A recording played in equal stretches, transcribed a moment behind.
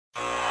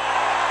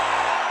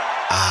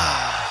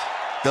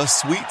The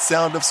sweet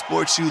sound of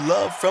sports you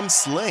love from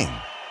Sling.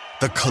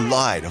 The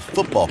collide of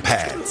football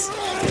pads.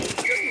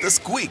 The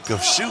squeak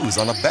of shoes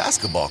on a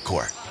basketball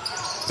court.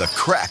 The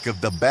crack of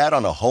the bat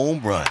on a home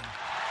run.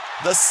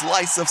 The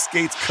slice of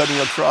skates cutting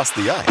across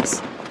the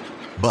ice.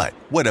 But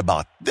what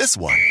about this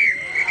one?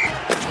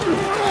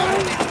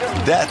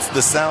 That's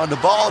the sound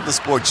of all the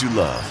sports you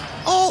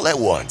love, all at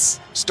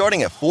once.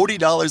 Starting at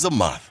 $40 a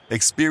month.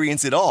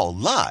 Experience it all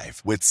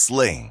live with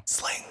Sling.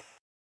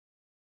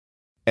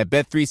 At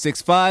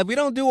Bet365, we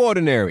don't do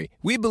ordinary.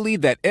 We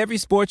believe that every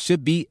sport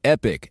should be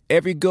epic.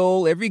 Every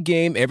goal, every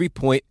game, every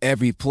point,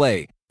 every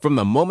play. From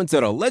the moments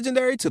that are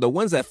legendary to the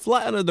ones that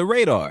fly under the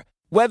radar.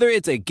 Whether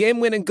it's a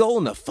game-winning goal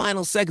in the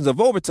final seconds of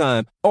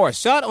overtime or a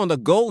shot on the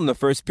goal in the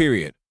first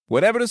period.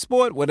 Whatever the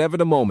sport, whatever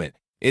the moment.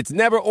 It's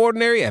never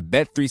ordinary at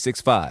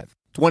Bet365.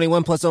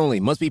 21 plus only.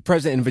 Must be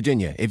present in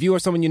Virginia. If you or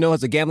someone you know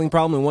has a gambling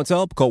problem and wants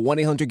help, call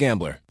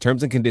 1-800-GAMBLER.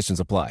 Terms and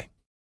conditions apply.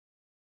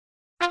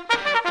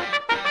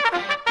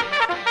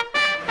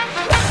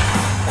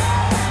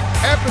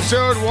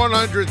 Episode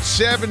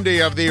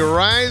 170 of the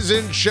Rise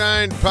and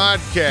Shine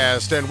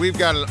podcast, and we've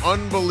got an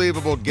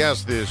unbelievable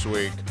guest this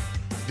week.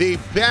 The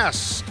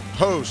best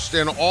host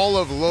in all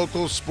of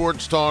local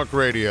sports talk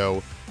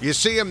radio. You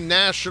see him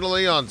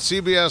nationally on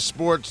CBS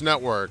Sports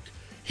Network.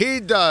 He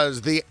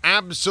does the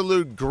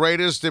absolute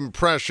greatest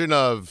impression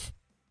of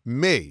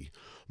me.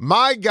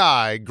 My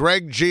guy,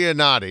 Gregg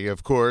Giannotti,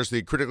 of course,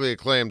 the critically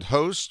acclaimed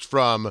host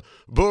from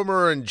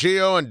Boomer and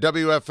Geo and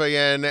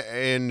WFAN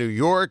in New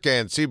York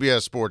and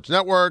CBS Sports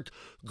Network.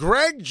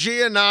 Gregg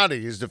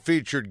Giannotti is the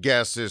featured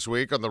guest this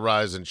week on the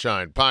Rise and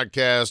Shine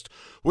podcast.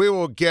 We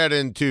will get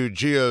into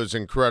Gio's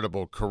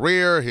incredible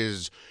career,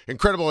 his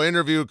incredible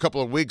interview a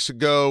couple of weeks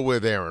ago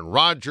with Aaron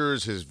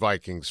Rodgers, his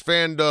Vikings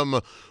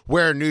fandom,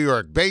 where New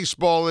York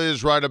baseball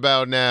is right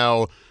about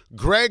now.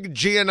 Gregg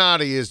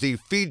Giannotti is the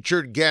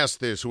featured guest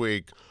this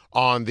week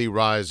on the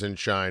Rise and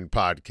Shine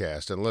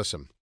podcast. And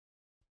listen,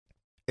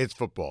 it's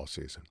football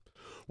season.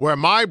 Where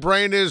my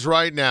brain is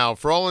right now,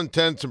 for all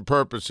intents and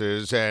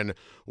purposes, and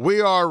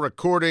we are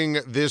recording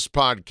this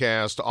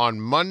podcast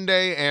on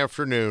Monday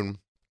afternoon,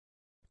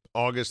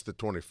 August the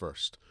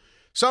 21st.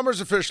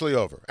 Summer's officially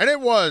over, and it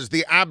was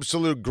the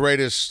absolute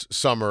greatest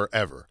summer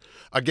ever.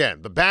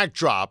 Again, the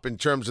backdrop in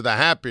terms of the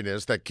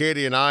happiness that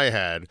Katie and I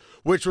had,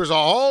 which was a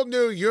whole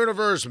new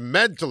universe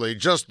mentally,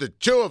 just the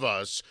two of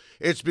us,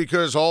 it's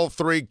because all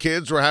three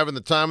kids were having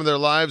the time of their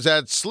lives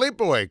at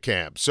sleepaway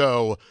camp.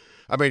 So,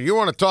 I mean, you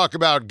want to talk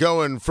about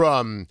going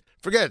from,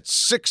 forget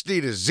 60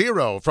 to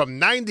 0, from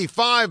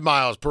 95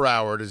 miles per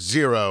hour to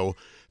 0.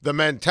 The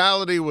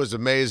mentality was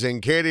amazing.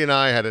 Katie and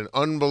I had an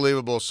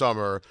unbelievable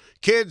summer.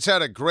 Kids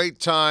had a great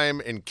time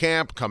in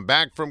camp, come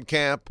back from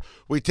camp.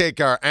 We take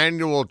our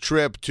annual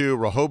trip to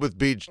Rehoboth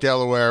Beach,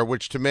 Delaware,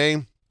 which to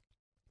me,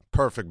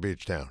 perfect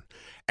beach town.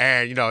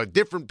 And, you know,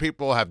 different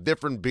people have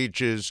different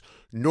beaches,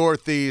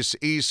 Northeast,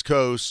 East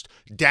Coast,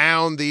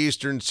 down the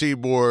Eastern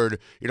Seaboard.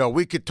 You know,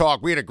 we could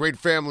talk. We had a great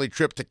family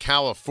trip to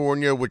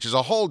California, which is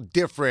a whole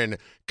different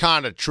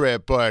kind of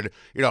trip. But,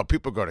 you know,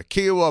 people go to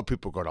Kiowa,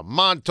 people go to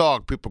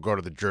Montauk, people go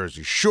to the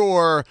Jersey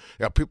Shore,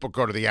 you know, people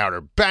go to the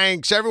Outer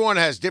Banks. Everyone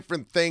has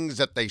different things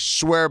that they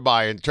swear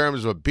by in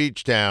terms of a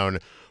beach town.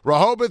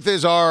 Rehoboth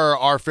is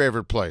our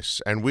favorite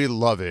place, and we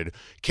love it.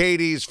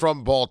 Katie's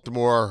from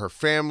Baltimore. Her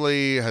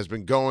family has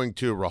been going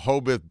to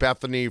Rehoboth,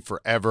 Bethany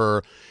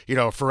forever. You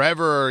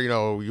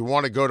know, you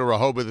want to go to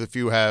Rehoboth if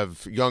you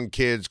have young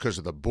kids because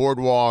of the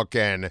boardwalk.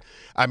 And,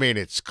 I mean,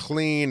 it's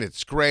clean.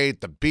 It's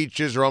great. The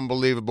beaches are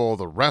unbelievable.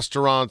 The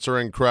restaurants are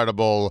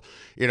incredible.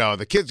 You know,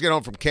 the kids get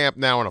home from camp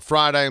now on a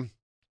Friday.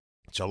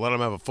 So let them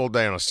have a full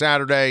day on a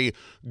Saturday,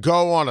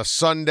 go on a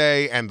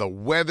Sunday, and the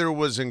weather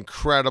was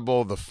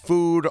incredible, the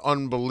food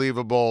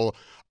unbelievable.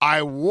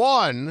 I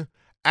won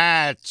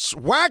at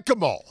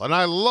Whack-A-Mole, and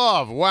I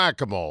love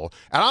Whack-A-Mole.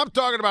 And I'm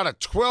talking about a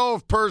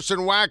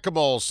 12-person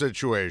Whack-A-Mole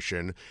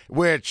situation,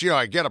 which, you know,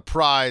 I get a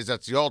prize.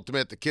 That's the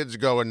ultimate. The kids are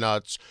going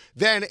nuts.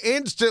 Then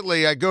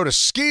instantly I go to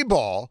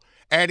Skee-Ball,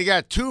 and you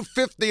got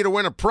 $250 to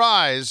win a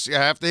prize. You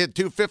have to hit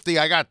 $250.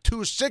 I got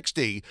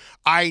 $260.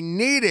 I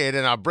needed,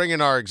 and I'll bring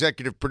in our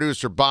executive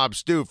producer, Bob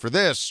Stu, for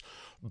this.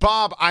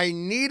 Bob, I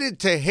needed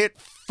to hit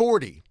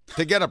 40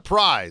 to get a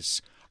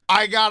prize.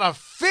 I got a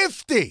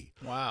 50.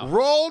 Wow.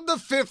 Rolled the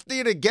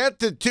 50 to get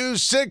to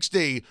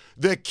 260.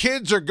 The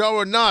kids are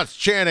going nuts,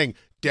 chanting,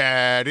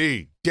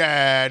 "Daddy,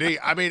 Daddy."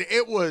 I mean,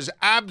 it was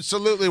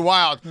absolutely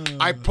wild.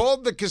 I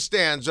pulled the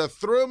Costanza,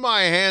 threw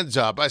my hands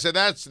up. I said,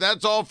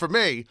 that's all for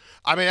me.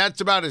 I mean, that's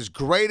about as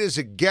great as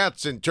it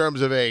gets in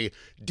terms of a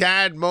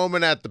dad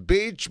moment at the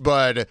beach,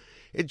 but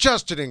it's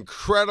just an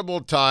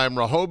incredible time.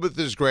 Rehoboth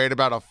is great,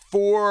 about a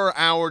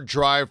 4-hour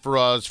drive for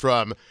us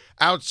from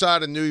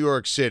outside of New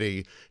York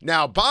City.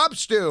 Now, Bob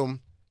Stu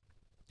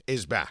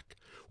is back.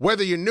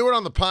 Whether you knew it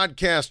on the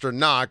podcast or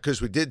not,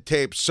 because we did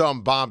tape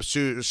some Bob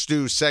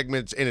Stu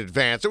segments in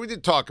advance, and we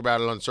did talk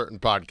about it on certain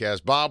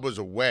podcasts. Bob was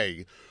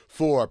away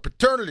for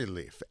paternity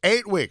leave.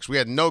 8 weeks. We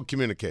had no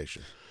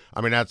communication.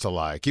 I mean, that's a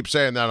lie. I keep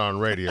saying that on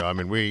radio. I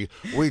mean, we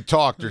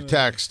talked or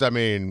text. I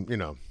mean, you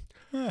know,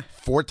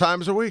 4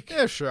 times a week?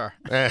 Yeah, sure.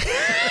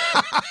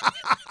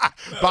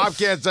 Bob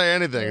can't say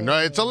anything. No,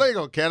 it's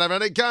illegal. Can't have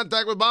any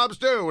contact with Bob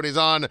Stu when he's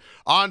on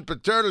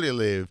paternity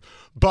leave.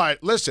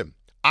 But listen,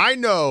 I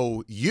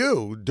know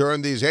you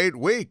during these 8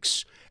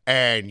 weeks,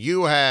 and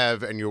you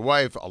have, and your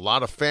wife, a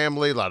lot of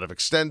family, a lot of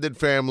extended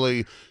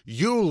family.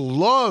 You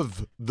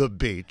love the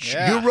beach.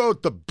 Yeah. You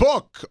wrote the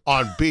book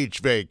on beach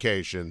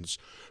vacations.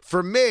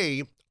 For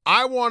me,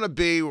 I want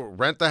to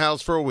rent the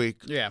house for a week.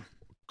 Yeah.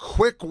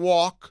 Quick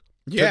walk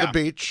to the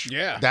beach.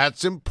 Yeah.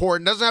 That's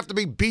important. Doesn't have to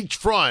be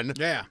beachfront.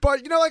 Yeah.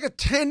 But, like a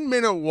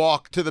 10-minute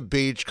walk to the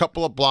beach,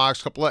 couple of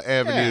blocks, couple of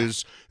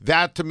avenues. Yeah.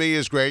 That, to me,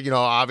 is great.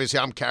 Obviously,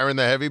 I'm carrying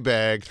the heavy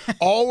bag.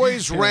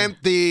 Always rent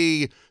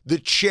the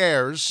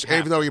chairs,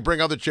 even though you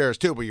bring other chairs,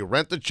 too. But you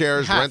rent the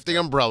chairs, rent the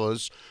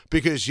umbrellas,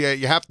 because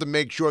you have to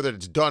make sure that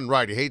it's done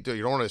right. You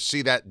don't want to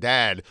see that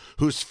dad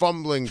who's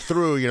fumbling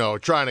through,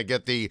 trying to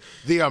get the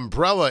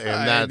umbrella in.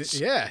 That's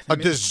a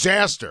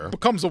disaster.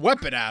 Becomes a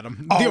weapon,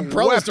 Adam. The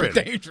umbrellas are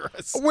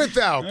dangerous.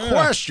 Without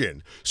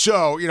question.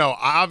 So,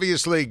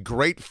 obviously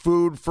great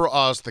food for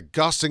us. The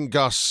Gus and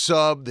Gus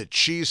sub, the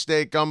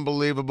cheesesteak,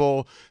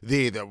 unbelievable.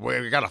 We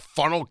got a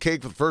funnel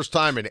cake for the first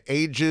time in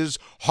ages.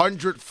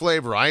 100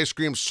 flavor ice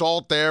cream.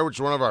 Salt Air, which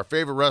is one of our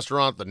favorite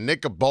restaurants. The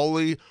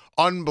Nicoboli,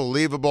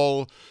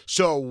 unbelievable.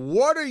 So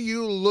what are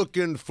you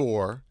looking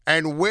for,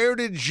 and where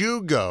did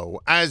you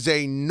go as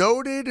a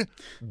noted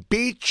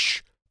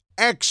beach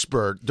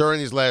expert during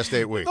these last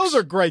 8 weeks? Those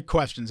are great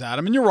questions,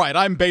 Adam. And you're right.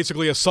 I'm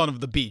basically a son of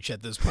the beach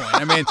at this point.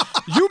 I mean,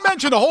 you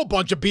mentioned a whole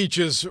bunch of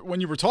beaches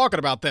when you were talking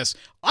about this.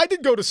 I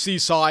did go to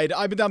Seaside.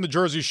 I've been down the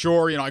Jersey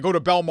Shore. I go to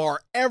Belmar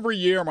every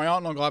year. My aunt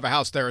and uncle have a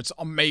house there. It's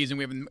amazing.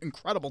 We have an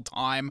incredible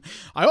time.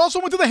 I also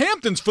went to the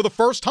Hamptons for the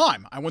first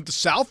time. I went to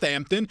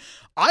Southampton.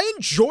 I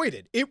enjoyed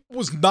it. It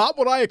was not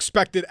what I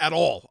expected at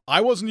all.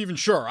 I wasn't even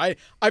sure.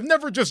 I've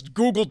never just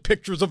Googled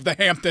pictures of the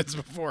Hamptons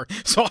before,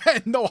 so I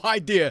had no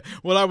idea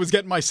what I was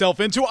getting myself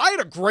into. I had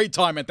a great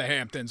time at the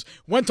Hamptons.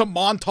 Went to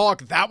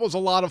Montauk. That was a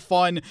lot of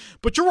fun.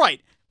 But you're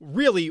right.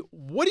 Really,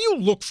 what do you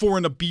look for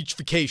in a beach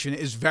vacation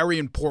is very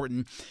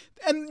important.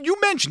 And you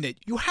mentioned it.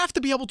 You have to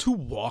be able to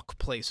walk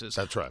places.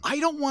 That's right. I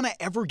don't want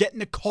to ever get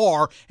in a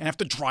car and have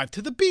to drive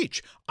to the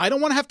beach. I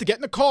don't want to have to get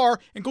in a car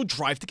and go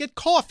drive to get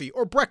coffee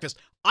or breakfast.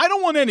 I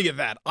don't want any of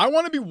that. I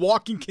want to be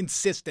walking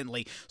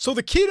consistently. So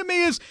the key to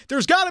me is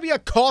there's got to be a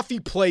coffee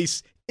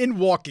place in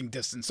walking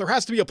distance. There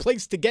has to be a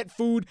place to get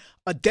food,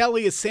 a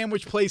deli, a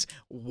sandwich place,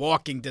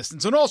 walking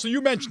distance. And also,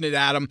 you mentioned it,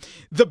 Adam,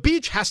 the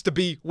beach has to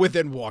be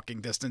within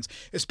walking distance.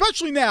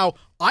 Especially now,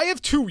 I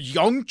have 2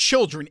 young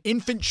children,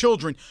 infant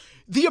children.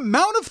 The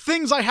amount of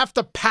things I have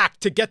to pack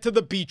to get to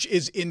the beach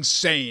is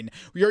insane.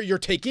 You're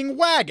taking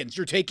wagons,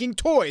 you're taking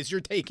toys, you're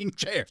taking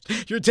chairs,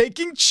 you're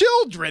taking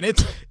children,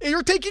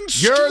 you're taking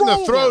strollers. You're in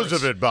the throes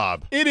of it,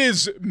 Bob. It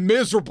is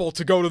miserable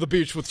to go to the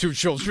beach with 2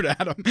 children,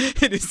 Adam.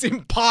 It is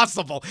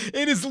impossible.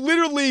 It is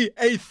literally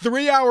a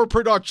 3-hour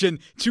production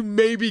to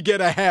maybe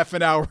get a half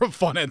an hour of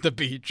fun at the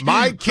beach.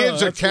 My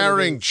kids are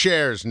carrying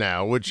chairs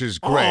now, which is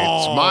great.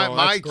 Oh,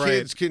 my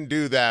kids can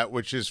do that,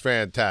 which is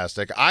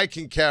fantastic. I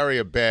can carry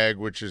a bag,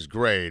 which is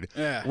great.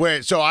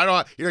 Yeah. So I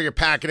don't, you're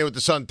packing it with the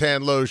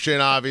suntan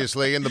lotion,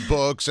 obviously, and the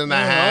books and the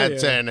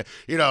hats, and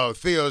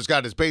Theo's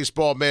got his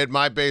baseball mitt,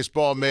 my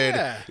baseball mitt.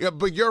 Yeah,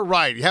 but you're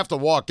right. You have to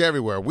walk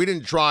everywhere. We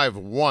didn't drive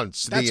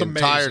once the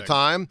entire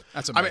time.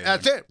 That's amazing. I mean,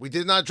 that's it. We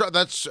did not drive.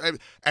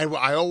 And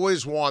I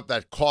always want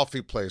that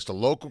coffee place, the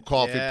local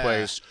coffee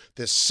place.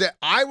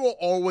 I will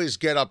always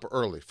get up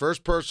early,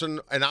 first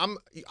person, and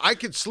I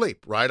could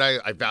sleep, right?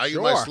 I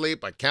value my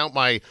sleep. I count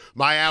my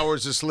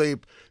hours of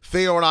sleep.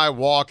 Theo and I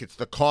walk. It's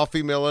the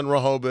coffee mill in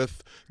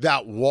Rehoboth.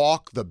 That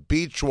walk, the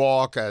beach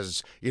walk,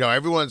 as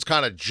everyone's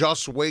kind of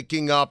just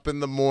waking up in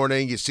the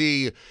morning. You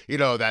see,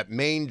 that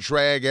main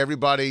drag.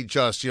 Everybody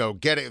just,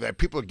 getting that.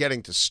 People are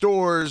getting to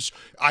stores.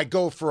 I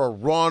go for a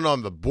run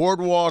on the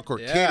boardwalk, or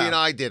Katie and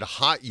I did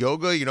hot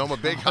yoga. I'm a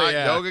big hot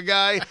yoga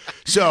guy.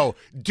 So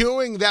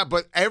doing that,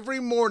 but every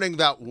morning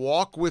that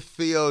walk with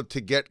Theo to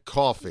get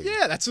coffee.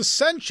 Yeah, that's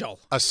essential.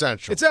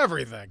 Essential. It's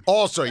everything.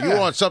 Also, you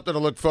want something to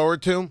look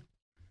forward to?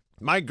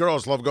 My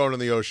girls love going to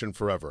the ocean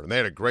forever, and they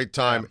had a great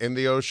time in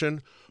the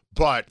ocean,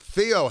 but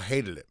Theo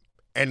hated it.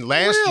 And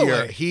last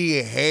year,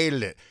 he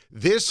hated it.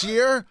 This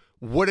year,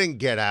 wouldn't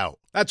get out.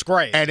 That's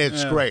great. And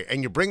it's great.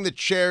 And you bring the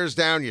chairs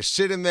down, you're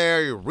sitting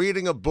there, you're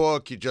reading a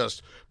book,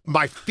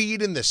 my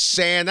feet in the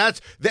sand.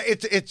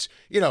 It's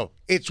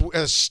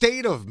a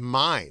state of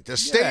mind, a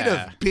state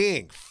of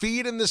being.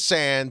 Feet in the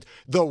sand,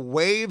 the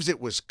waves.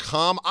 It was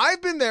calm.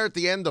 I've been there at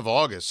the end of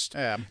August,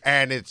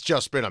 and it's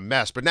just been a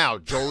mess. But now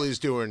Jolie's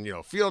doing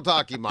field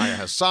hockey. Maya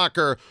has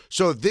soccer.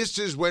 So this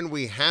is when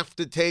we have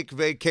to take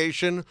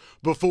vacation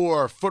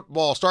before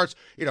football starts.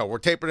 We're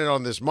taping it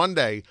on this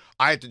Monday.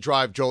 I had to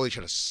drive Jolie. She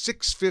had a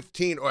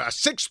 6:15 or a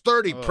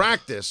 6:30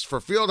 practice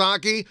for field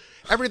hockey.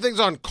 Everything's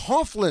on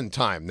Coughlin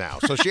time now,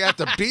 so she had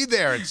to be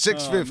there at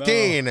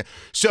 6:15.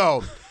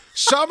 So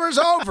Summer's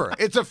over.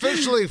 It's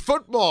officially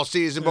football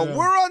season, but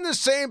we're on the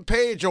same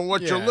page on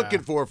what you're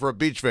looking for a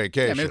beach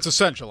vacation. Yeah, I mean, it's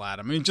essential,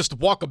 Adam. I mean, just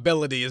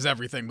walkability is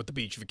everything with the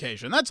beach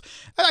vacation.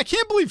 I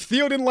can't believe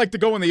Theo didn't like to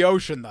go in the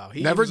ocean, though.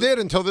 He Never did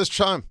until this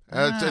time.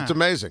 It's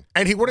amazing.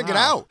 And he wouldn't get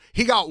out.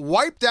 He got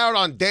wiped out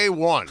on day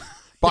one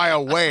by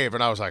a wave,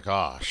 and I was like,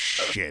 oh,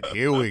 shit,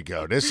 here we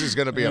go. This is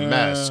going to be a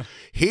mess.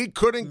 He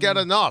couldn't get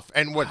enough.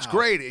 And what's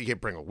great, he can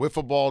bring a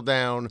wiffle ball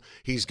down.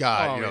 He's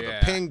got, the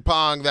ping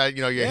pong that,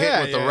 you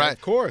hit with the of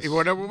course.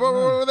 What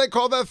do they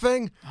call that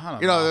thing? I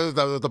don't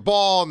know. The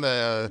ball and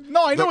the...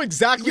 No, I know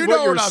exactly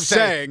what you're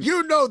saying.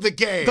 You know the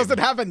game. Does it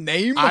have a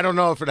name? I don't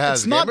know if it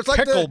has a name. It's not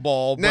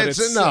pickleball, but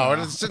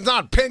it's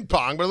not ping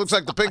pong, but it looks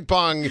like the ping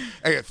pong,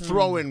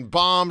 throwing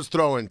bombs,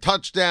 throwing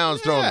touchdowns,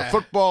 throwing the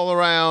football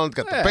around,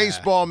 got the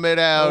baseball mitt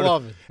out. I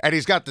love it. And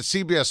he's got the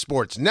CBS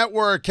Sports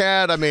Network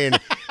hat. I mean,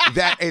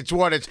 it's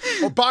what it's.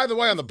 Oh, by the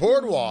way, on the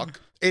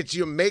boardwalk, it's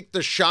you make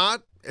the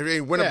shot and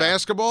you win a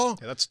basketball.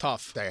 Yeah, that's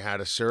tough. They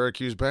had a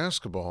Syracuse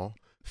basketball.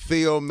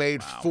 Theo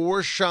made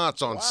 4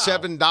 shots on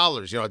 $7.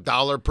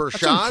 $1 per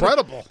shot.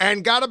 Incredible.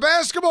 And got a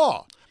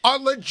basketball. A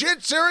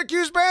legit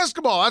Syracuse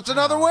basketball. That's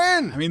another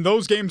win. I mean,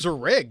 those games are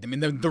rigged. I mean,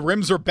 the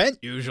rims are bent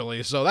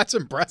usually, so that's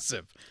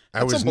impressive.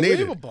 That's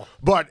unbelievable. Needed.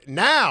 But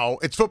now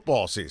it's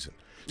football season.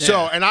 Yeah.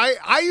 So, and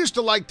I used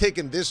to like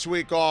taking this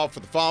week off or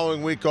the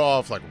following week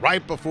off, like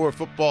right before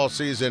football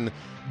season.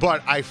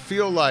 But I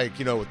feel like,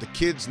 with the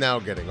kids now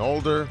getting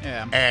older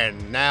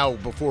and now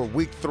before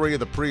week 3 of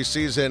the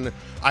preseason,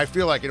 I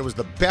feel like it was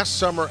the best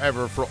summer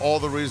ever for all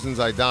the reasons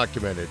I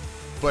documented.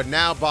 But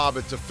now, Bob,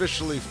 it's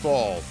officially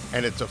fall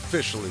and it's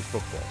officially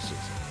football season.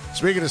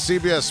 Speaking of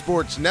CBS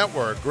Sports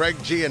Network, Gregg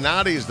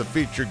Giannotti is the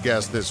featured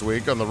guest this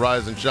week on the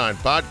Rise and Shine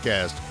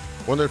podcast.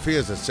 Wonder if he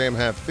has the same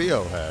hat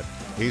Theo had.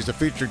 He's the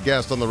featured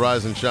guest on the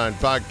Rise and Shine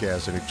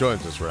podcast, and he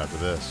joins us right after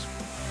this.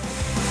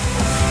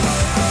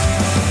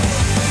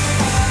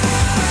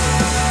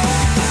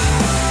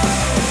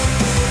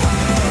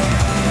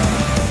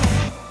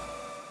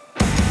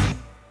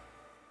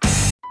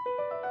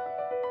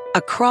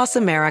 Across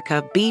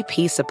America,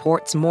 BP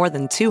supports more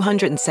than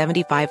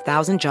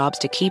 275,000 jobs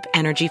to keep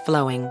energy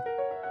flowing.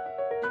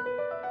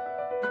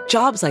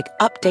 Jobs like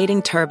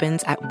updating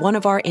turbines at one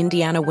of our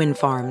Indiana wind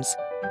farms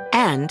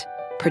and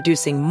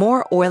producing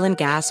more oil and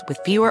gas with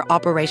fewer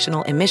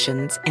operational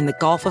emissions in the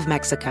Gulf of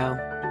Mexico.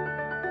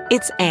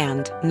 It's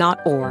and, not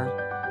or.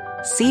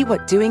 See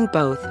what doing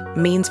both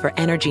means for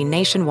energy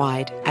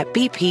nationwide at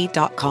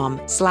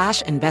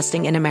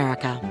bp.com/investing in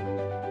America.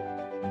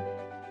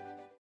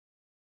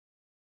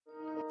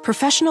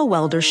 Professional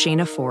welder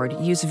Shayna Ford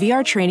used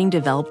VR training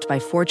developed by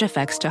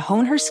ForgeFX to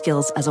hone her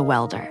skills as a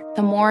welder.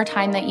 The more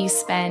time that you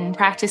spend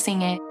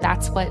practicing it,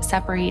 that's what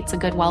separates a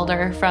good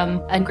welder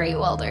from a great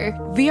welder.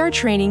 VR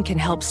training can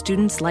help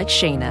students like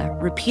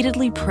Shayna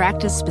repeatedly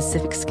practice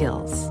specific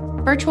skills.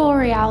 Virtual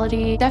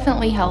reality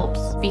definitely helps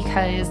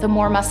because the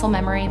more muscle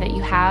memory that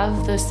you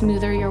have, the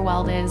smoother your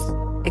weld is.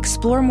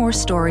 Explore more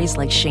stories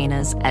like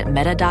Shayna's at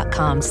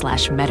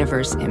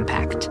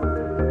meta.com/metaverseimpact.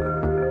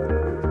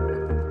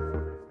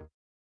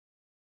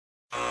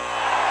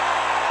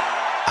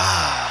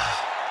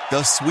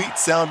 The sweet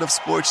sound of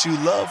sports you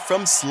love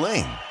from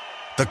Sling.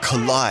 The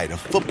collide of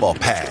football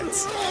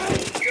pads.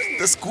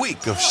 The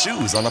squeak of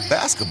shoes on a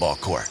basketball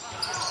court.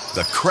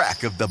 The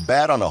crack of the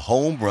bat on a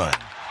home run.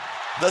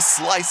 The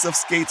slice of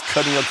skates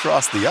cutting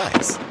across the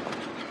ice.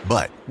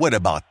 But what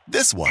about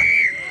this one?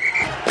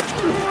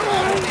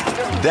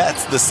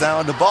 That's the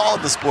sound of all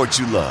the sports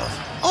you love,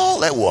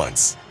 all at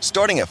once.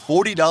 Starting at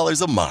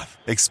 $40 a month.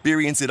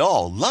 Experience it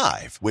all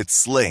live with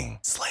Sling.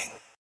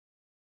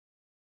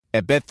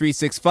 At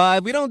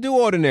Bet365, we don't do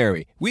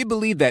ordinary. We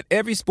believe that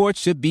every sport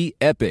should be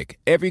epic.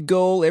 Every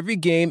goal, every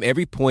game,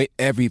 every point,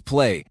 every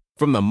play.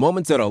 From the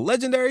moments that are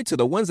legendary to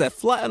the ones that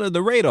fly under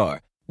the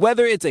radar.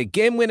 Whether it's a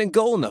game-winning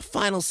goal in the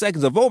final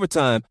seconds of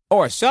overtime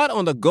or a shot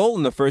on the goal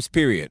in the first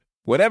period.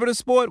 Whatever the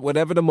sport,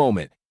 whatever the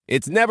moment.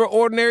 It's never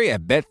ordinary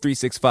at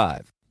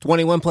Bet365.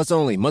 21 plus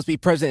only. Must be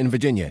present in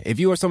Virginia. If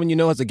you or someone you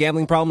know has a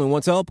gambling problem and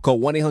wants help, call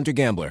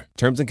 1-800-GAMBLER.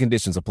 Terms and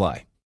conditions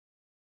apply.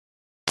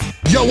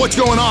 Yo, what's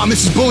going on?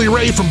 This is Bully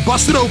Ray from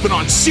Busted Open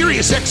on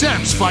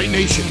SiriusXM's Fight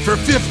Nation. For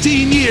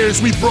 15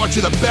 years, we've brought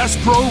you the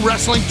best pro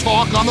wrestling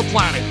talk on the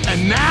planet.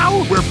 And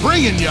now, we're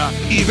bringing you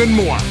even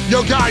more.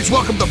 Yo, guys,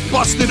 welcome to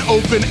Busted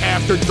Open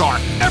After Dark.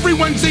 Every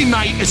Wednesday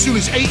night, as soon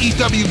as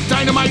AEW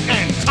Dynamite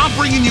ends, I'm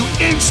bringing you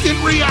instant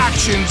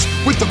reactions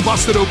with the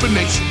Busted Open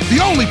Nation.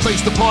 The only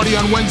place to party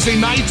on Wednesday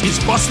nights is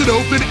Busted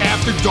Open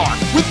After Dark.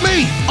 With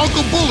me,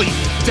 Uncle Bully.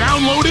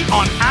 Download it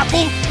on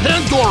Apple,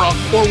 Pandora,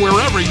 or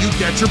wherever you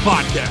get your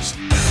podcast.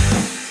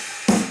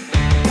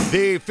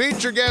 The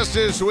feature guest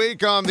this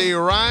week on the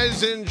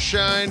Rise and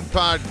Shine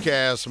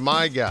podcast,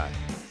 my guy,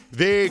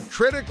 the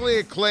critically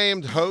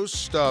acclaimed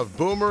host of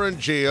Boomer and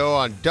Geo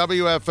on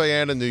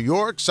WFAN in New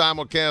York,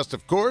 simulcast,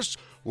 of course.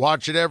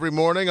 Watch it every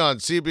morning on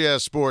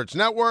CBS Sports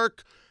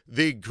Network.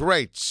 The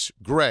great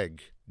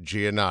Gregg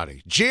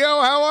Giannotti.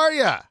 Geo, how are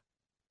you?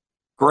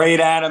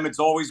 Great, Adam. It's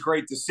always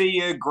great to see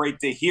you.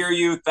 Great to hear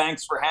you.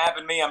 Thanks for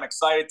having me. I'm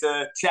excited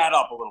to chat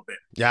up a little bit.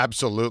 Yeah,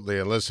 absolutely.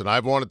 And listen,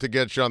 I've wanted to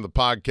get you on the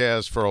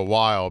podcast for a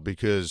while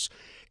because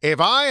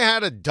if I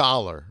had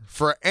 $1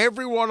 for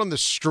everyone on the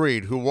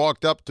street who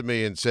walked up to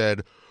me and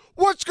said,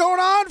 "What's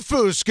going on,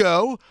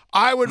 Fusco?"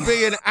 I would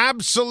be an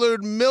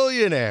absolute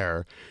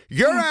millionaire.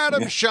 Your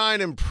Adam Schein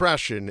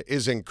impression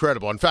is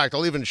incredible. In fact,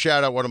 I'll even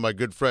shout out one of my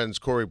good friends,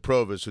 Corey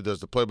Provis, who does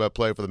the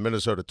play-by-play for the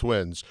Minnesota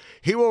Twins.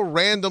 He will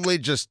randomly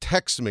just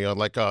text me on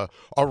like a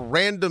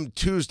random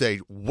Tuesday,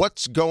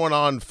 "What's going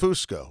on,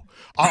 Fusco?"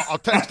 I'll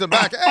text him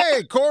back,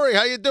 "Hey, Corey,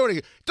 how you doing?"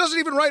 He doesn't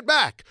even write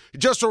back.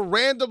 Just will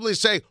randomly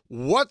say,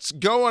 "What's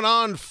going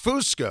on,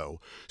 Fusco?"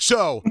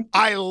 So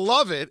I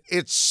love it.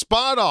 It's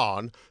spot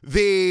on.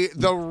 The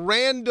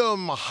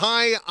random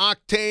high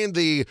octane,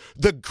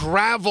 the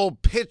gravel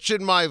pitch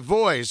in my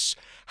voice.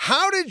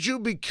 How did you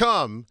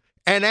become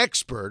an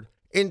expert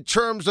in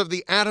terms of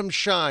the Adam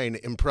Schein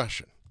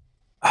impression?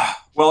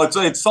 Well,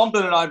 it's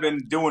something that I've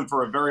been doing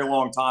for a very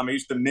long time. I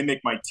used to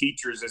mimic my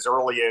teachers as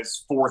early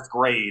as 4th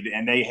grade,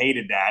 and they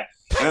hated that.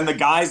 And then the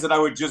guys that I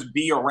would just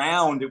be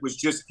around, it was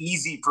just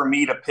easy for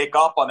me to pick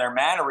up on their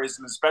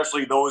mannerisms,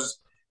 especially those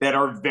that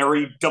are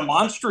very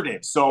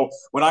demonstrative. So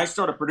when I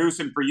started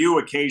producing for you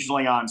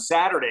occasionally on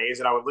Saturdays,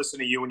 and I would listen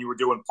to you when you were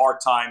doing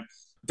part-time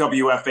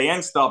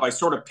WFAN stuff, I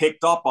sort of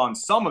picked up on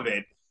some of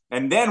it.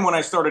 And then when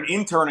I started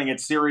interning at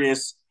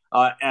Sirius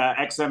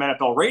XM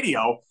NFL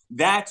Radio,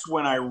 that's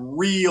when I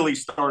really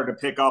started to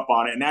pick up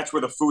on it. And that's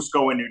where the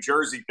Fusco in New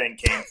Jersey thing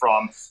came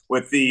from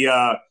with the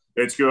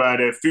let's go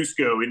out of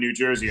Fusco in New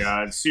Jersey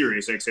on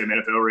Sirius XM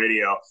NFL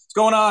Radio. What's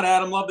going on,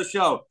 Adam? Love the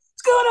show.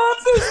 What's going on,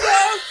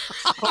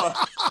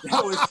 Fusco?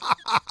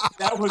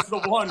 That was the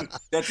one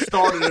that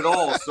started it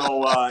all.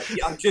 So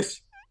I'm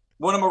just,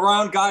 when I'm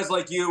around guys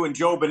like you and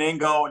Joe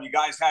Beningo, and you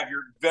guys have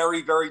your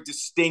very, very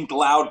distinct,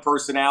 loud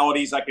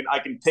personalities, I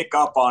can pick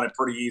up on it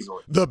pretty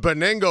easily. The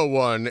Beningo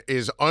one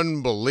is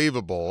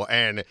unbelievable,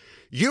 and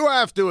you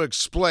have to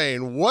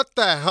explain what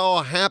the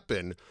hell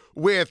happened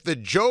with the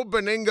Joe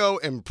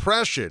Beningo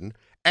impression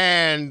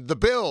and the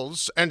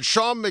Bills and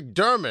Sean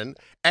McDermott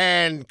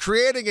and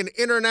creating an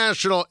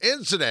international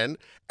incident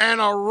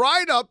and a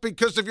write-up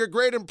because of your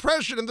great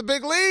impression in the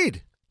big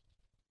lead.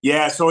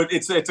 Yeah, so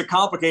it's a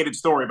complicated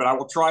story, but I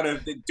will try to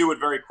do it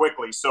very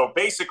quickly. So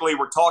basically,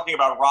 we're talking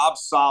about Rob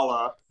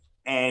Saleh,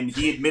 and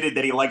he admitted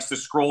that he likes to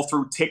scroll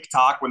through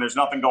TikTok when there's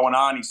nothing going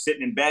on. He's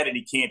sitting in bed and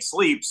he can't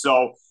sleep.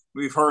 So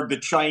we've heard the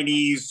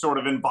Chinese sort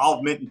of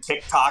involvement in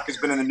TikTok has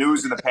been in the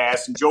news in the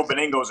past, and Joe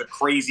Beningo is a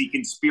crazy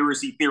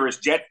conspiracy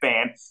theorist Jet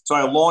fan. So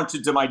I launched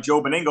into my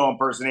Joe Beningo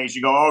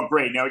impersonation, go, "Oh,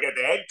 great, now we got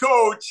the head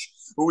coach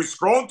who is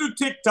scrolling through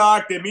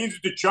TikTok. That means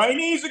that the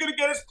Chinese are going to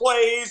get his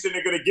plays, and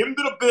they're going to give him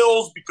to the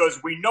Bills because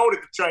we know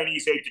that the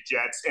Chinese hate the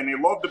Jets, and they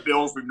love the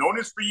Bills. We've known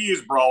this for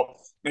years, bro,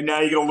 and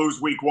now you're going to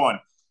lose week 1.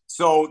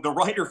 So the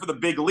writer for the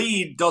big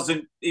lead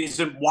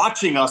isn't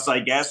watching us, I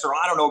guess, or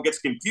I don't know, gets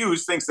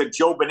confused, thinks that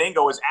Joe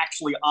Beningo is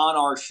actually on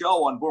our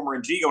show on Boomer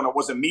and Gio, and it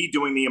wasn't me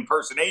doing the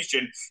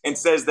impersonation, and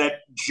says that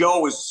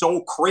Joe is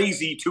so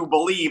crazy to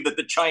believe that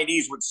the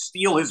Chinese would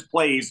steal his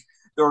plays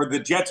or the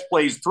Jets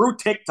plays through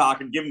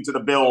TikTok and give them to the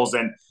Bills.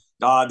 And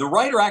the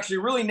writer actually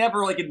really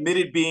never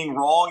admitted being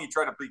wrong. He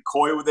tried to be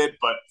coy with it,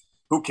 but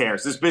who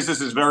cares? This business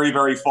is very,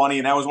 very funny,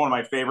 and that was one of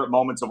my favorite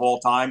moments of all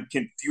time,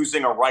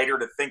 confusing a writer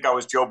to think I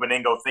was Joe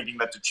Beningo, thinking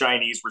that the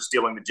Chinese were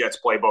stealing the Jets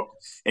playbook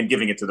and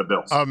giving it to the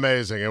Bills.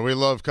 Amazing, and we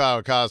love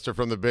Kyle Koster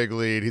from the big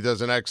lead. He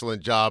does an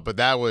excellent job, but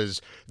that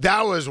was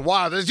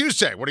wild. As you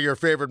say, one of your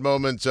favorite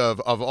moments of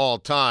all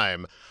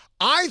time.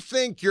 I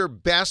think your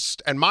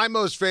best and my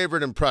most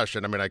favorite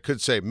impression, I mean, I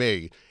could say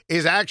me,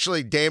 is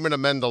actually Damon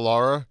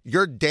Amendolara.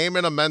 Your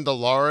Damon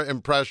Amendolara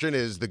impression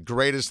is the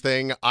greatest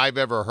thing I've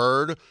ever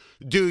heard.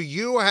 Do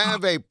you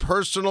have a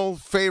personal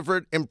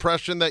favorite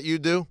impression that you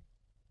do?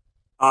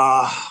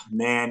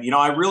 Man,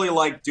 I really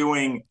like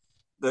doing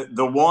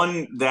the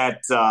one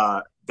that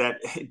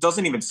it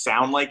doesn't even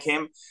sound like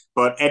him,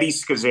 but Eddie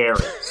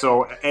Scazzeri.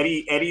 So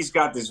Eddie's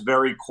got this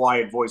very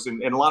quiet voice,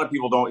 and a lot of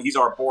people don't. He's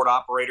our board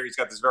operator. He's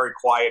got this very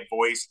quiet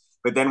voice,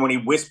 but then when he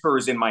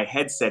whispers in my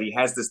headset, he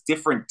has this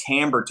different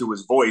timbre to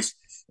his voice,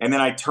 and then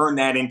I turn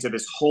that into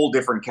this whole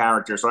different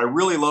character. So I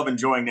really love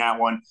enjoying that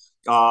one.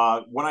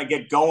 When I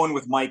get going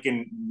with Mike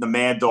and the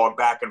Mad Dog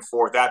back and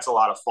forth, that's a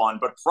lot of fun.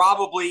 But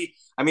probably,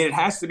 I mean, it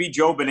has to be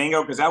Joe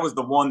Beningo because that was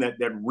the one that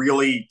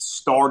really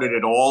started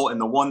it all, and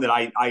the one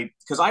that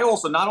because I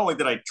also, not only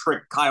did I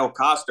trick Kyle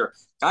Koster,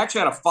 I actually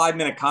had a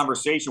 5-minute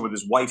conversation with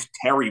his wife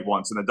Terry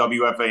once in the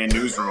WFAN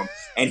newsroom,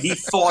 and she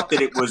thought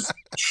that it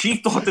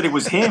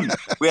was him.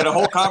 We had a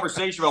whole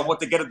conversation about what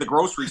to get at the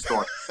grocery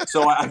store.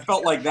 So I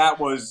felt like that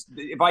was,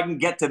 if I can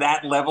get to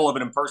that level of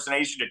an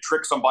impersonation to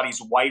trick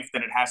somebody's wife,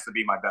 then it has to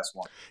be my best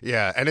one.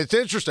 Yeah, and it's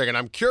interesting, and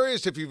I'm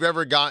curious if you've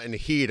ever gotten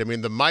heat. I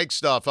mean, the Mike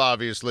stuff,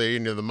 obviously,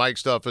 the Mike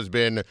stuff has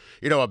been,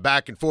 a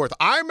back and forth.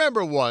 I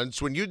remember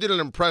once when you did an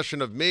impression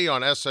of me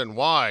on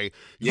SNY.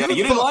 Yeah,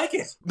 you didn't like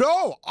it.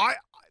 No,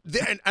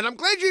 and I'm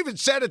glad you even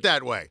said it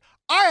that way.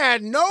 I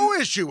had no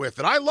issue with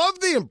it. I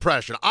love the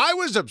impression. I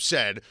was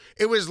upset.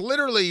 It was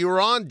literally, you were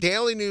on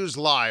Daily News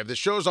Live. The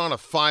show's on at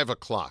 5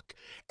 o'clock.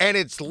 And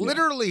it's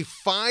literally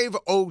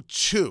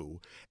 5:02.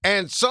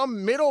 And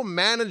some middle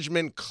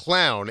management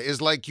clown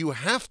is like, you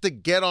have to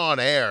get on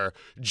air.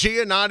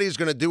 Giannotti's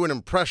going to do an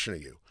impression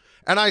of you.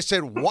 And I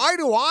said, why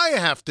do I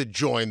have to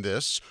join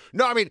this?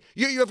 No, I mean,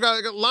 you've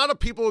got a lot of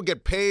people who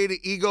get paid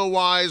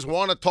ego-wise,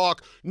 want to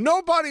talk.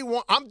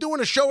 I'm doing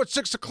a show at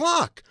 6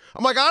 o'clock.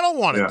 I'm like, I don't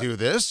want to do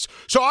this.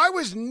 So I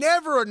was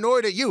never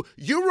annoyed at you.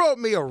 You wrote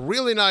me a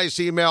really nice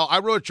email. I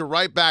wrote you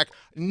right back.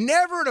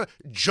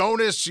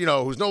 Jonas,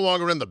 who's no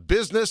longer in the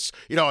business,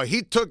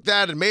 he took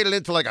that and made it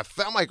into like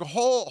I'm like,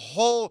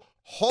 hold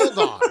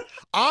on.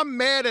 I'm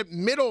mad at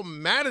middle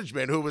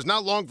management, who was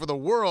not long for the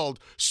world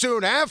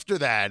soon after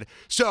that.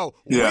 So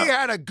we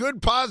had a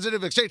good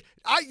positive exchange.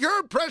 Your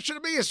impression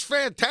of me is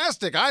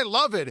fantastic. I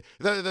love it.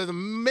 The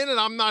minute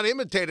I'm not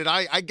imitated,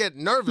 I get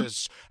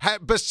nervous.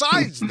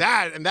 Besides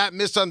that and that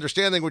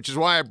misunderstanding, which is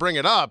why I bring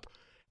it up,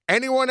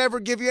 anyone ever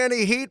give you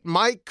any heat?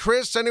 Mike,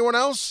 Chris, anyone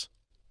else?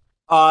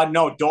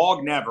 No,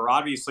 Dog never.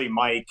 Obviously,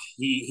 Mike,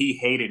 he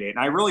hated it. And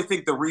I really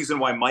think the reason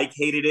why Mike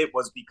hated it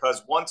was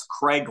because once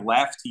Craig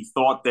left, he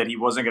thought that he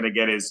wasn't going to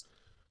get his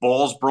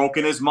balls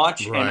broken as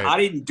much. Right. And I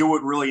didn't do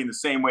it really in the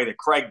same way that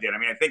Craig did. I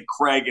mean, I think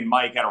Craig and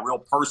Mike had a real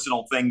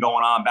personal thing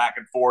going on back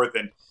and forth.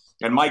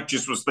 And Mike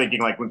just was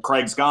thinking, like, when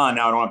Craig's gone,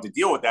 now I don't have to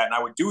deal with that. And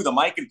I would do the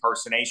Mike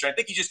impersonation. I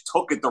think he just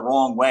took it the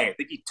wrong way. I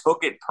think he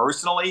took it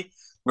personally.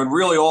 When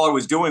really all I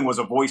was doing was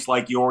a voice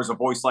like yours, a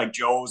voice like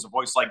Joe's, a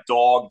voice like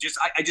Dog.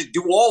 I just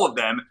do all of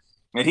them,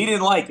 and he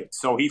didn't like it.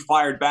 So he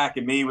fired back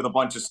at me with a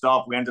bunch of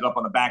stuff. We ended up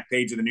on the back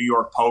page of the New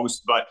York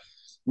Post. But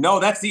no,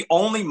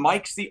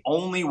 Mike's the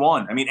only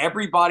one. I mean,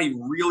 everybody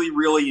really,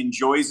 really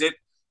enjoys it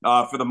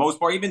for the most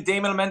part. Even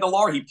Damon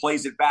Amendola, he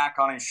plays it back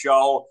on his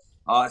show.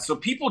 So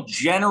people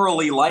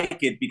generally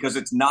like it because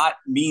it's not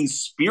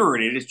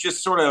mean-spirited. It's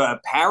just sort of a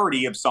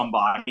parody of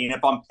somebody. And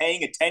if I'm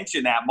paying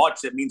attention that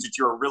much, that means that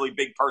you're a really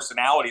big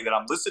personality that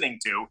I'm listening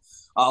to,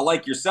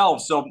 like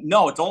yourself. So,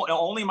 no, it's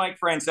only Mike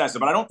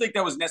Francesa. But I don't think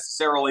that was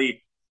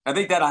necessarily – I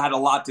think that had a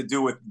lot to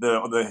do with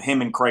the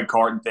him and Craig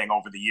Carton thing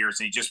over the years.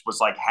 And he just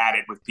was like had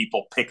it with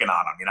people picking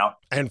on him,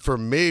 And for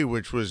me,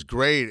 which was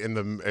great in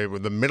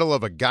the middle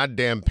of a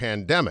goddamn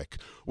pandemic,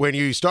 when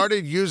you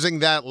started using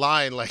that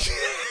line like –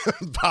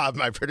 Bob,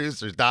 my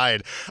producer's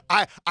died.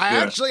 I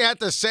actually had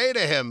to say to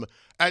him,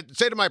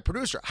 say to my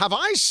producer, have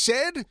I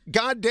said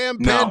goddamn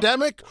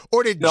pandemic?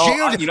 Or did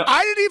Gio?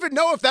 I didn't even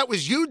know if that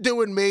was you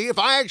doing me, if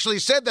I actually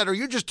said that, or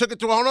you just took it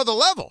to a whole other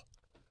level.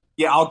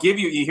 Yeah, I'll give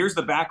you, here's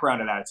the background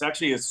of that. It's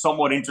actually a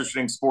somewhat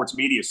interesting sports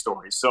media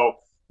story. So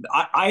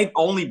I've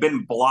only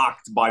been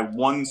blocked by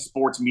one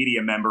sports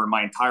media member in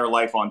my entire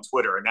life on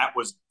Twitter, and that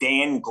was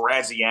Dan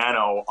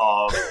Graziano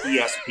of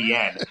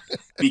ESPN,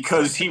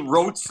 because he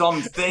wrote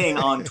something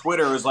on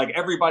Twitter. It was like,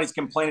 everybody's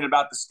complaining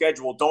about the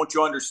schedule. Don't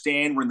you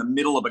understand? We're in the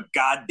middle of a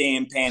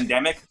goddamn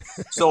pandemic.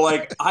 So,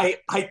 like, I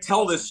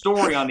tell this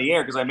story on the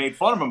air because I made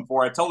fun of him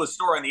for it. I tell this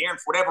story on the air, and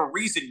for whatever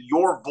reason,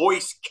 your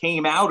voice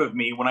came out of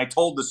me when I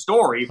told the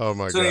story. Oh,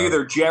 my God. So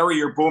either Jerry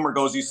or Boomer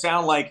goes, you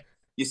sound like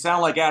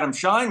Adam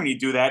Schein when you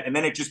do that. And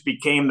then it just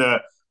became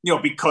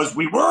because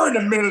we were in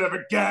the middle of a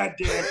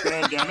goddamn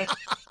pandemic.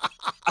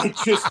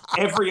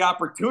 Every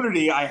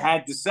opportunity I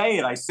had to say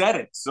it, I said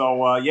it.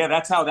 So,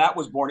 that's how that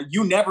was born.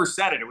 You never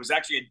said it. It was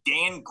actually a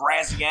Dan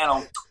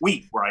Graziano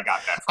tweet where I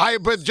got that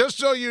from. But just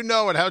so you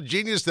know and how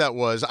genius that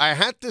was, I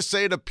had to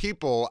say to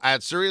people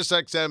at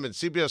SiriusXM and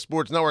CBS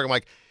Sports Network, I'm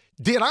like,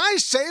 did I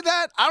say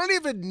that? I don't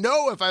even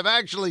know if I've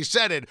actually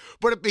said it,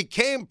 but it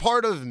became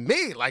part of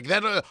me. Like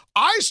that,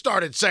 I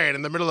started saying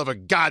in the middle of a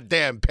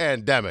goddamn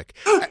pandemic.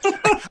 I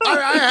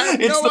had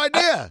no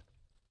idea.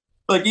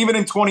 Like even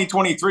in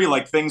 2023,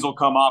 like things will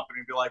come up and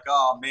you'll be like,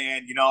 oh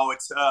man,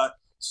 it's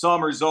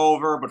summer's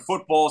over, but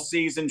football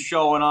season's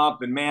showing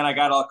up, and man, I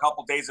got a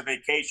couple days of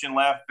vacation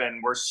left,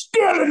 and we're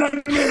still in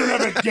the middle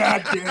of a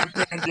goddamn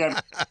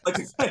pandemic.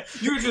 Like,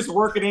 you're just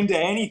working into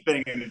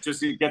anything, and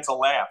it gets a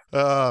laugh.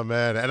 Oh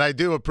man, and I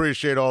do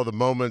appreciate all the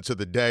moments of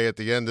the day at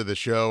the end of the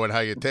show and how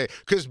you take,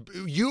 because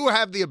you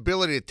have the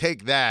ability to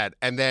take that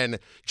and then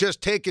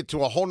just take it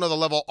to a whole nother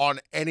level on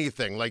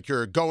anything. Like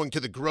you're going to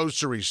the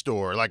grocery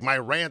store. Like my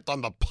rant on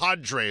the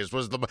Padres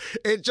was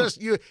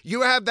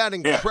you have that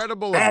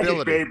incredible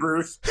ability. Babe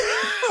Ruth.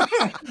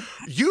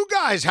 You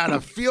guys had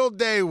a field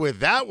day with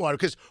that one,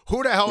 because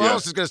who the hell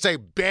else is going to say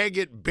bag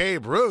it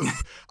Babe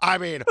Ruth? I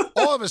mean,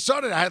 all of a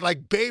sudden I had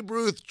like Babe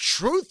Ruth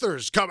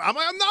truthers come. I'm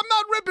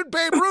not ripping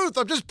Babe Ruth.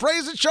 I'm just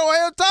praising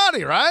Shohei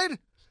Ohtani, right?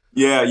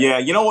 Yeah.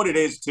 You know what it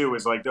is, too,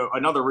 is like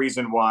another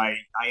reason why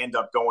I end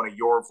up going to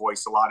your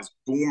voice a lot is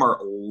Boomer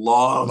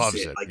loves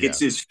it. Like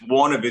it's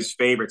one of his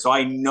favorites. So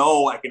I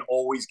know I can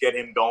always get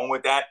him going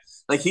with that.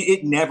 Like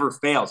it never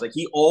fails. Like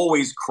he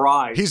always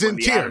cries when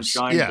the Adam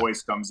Schein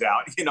voice comes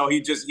out.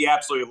 He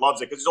absolutely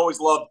loves it because he's always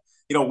loved,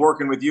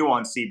 working with you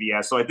on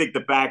CBS. So I think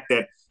the fact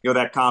that,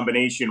 that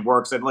combination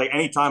works. And like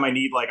anytime I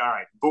need, like, all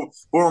right,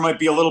 Boomer might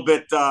be a little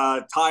bit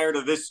tired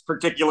of this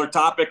particular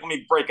topic. Let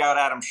me break out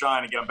Adam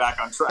Schein and get him back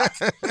on track.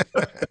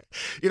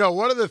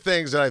 One of the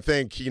things that I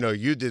think,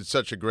 you did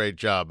such a great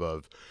job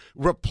of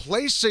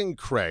replacing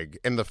Craig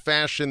in the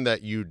fashion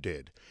that you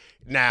did.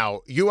 Now,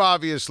 you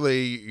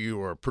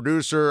were a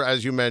producer,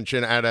 as you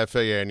mentioned, at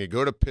FAN. You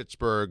go to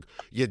Pittsburgh.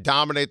 You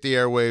dominate the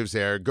airwaves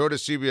there. Go to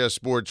CBS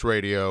Sports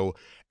Radio.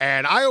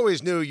 And I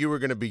always knew you were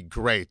going to be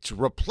great.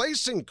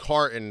 Replacing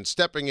Carton,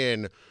 stepping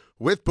in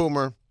with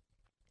Boomer,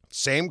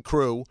 same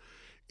crew.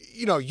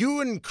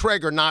 You and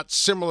Craig are not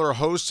similar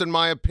hosts, in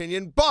my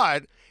opinion,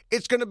 but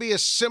it's going to be a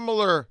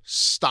similar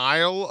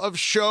style of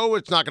show.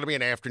 It's not going to be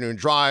an afternoon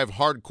drive,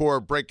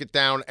 hardcore, break it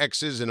down,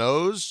 X's and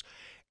O's.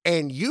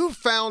 And you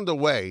found a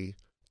way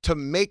to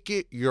make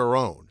it your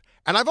own.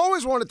 And I've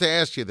always wanted to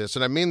ask you this,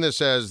 and I mean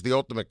this as the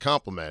ultimate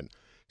compliment.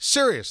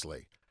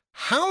 Seriously,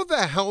 how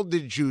the hell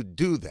did you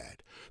do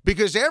that?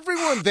 Because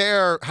everyone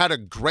there had a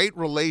great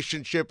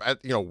relationship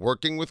at,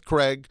 working with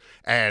Craig,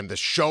 and the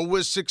show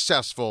was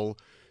successful.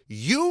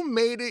 You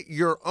made it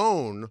your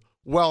own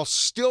while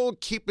still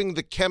keeping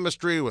the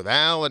chemistry with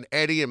Al and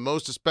Eddie, and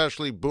most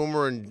especially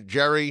Boomer and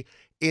Jerry,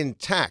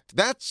 intact.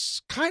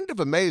 That's kind of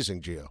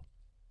amazing, Gio.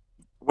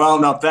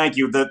 Well, no, thank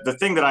you. The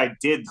thing that I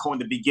did in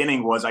the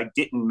beginning was I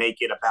didn't make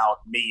it about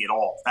me at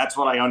all. That's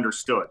what I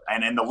understood.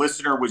 And the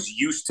listener was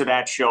used to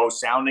that show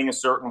sounding a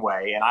certain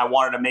way. And I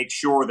wanted to make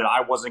sure that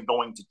I wasn't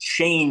going to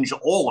change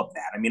all of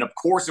that. I mean, of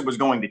course it was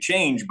going to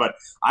change, but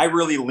I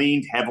really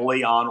leaned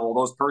heavily on all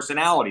those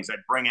personalities.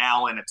 I'd bring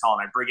Al in a ton.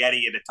 I'd bring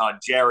Eddie in a ton.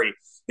 Jerry,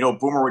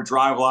 Boomer would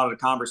drive a lot of the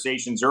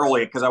conversations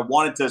early because I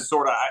wanted to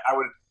I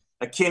would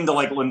akin to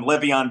like when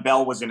Le'Veon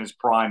Bell was in his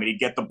prime and he'd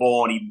get the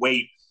ball and he'd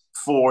wait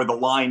for the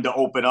line to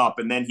open up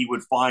and then he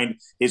would find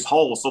his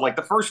hole. So like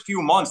the first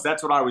few months,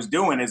 that's what I was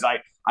doing is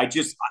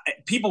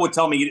people would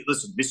tell me,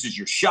 listen, this is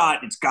your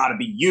shot. It's got to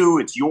be you.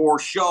 It's your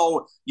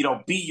show.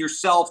 Be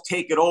yourself,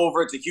 take it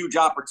over. It's a huge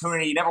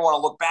opportunity. You never want to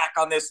look back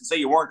on this and say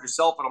you weren't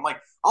yourself. And I'm like,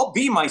 I'll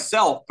be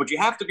myself, but you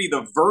have to be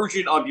the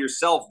version of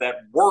yourself that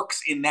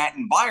works in that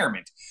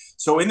environment.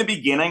 So in the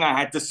beginning, I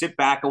had to sit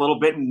back a little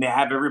bit and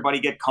have everybody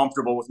get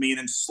comfortable with me and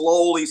then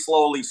slowly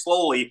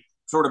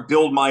sort of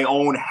build my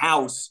own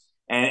house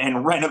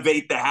and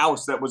renovate the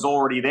house that was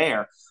already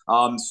there.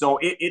 So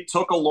it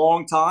took a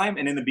long time.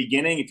 And in the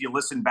beginning, if you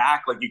listen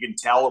back, like you can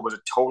tell it was a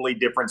totally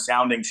different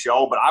sounding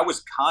show. But I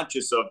was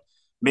conscious of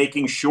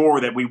making sure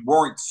that we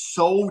weren't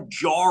so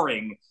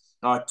jarring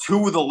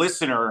to the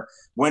listener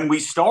when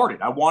we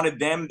started. I wanted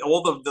them,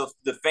 all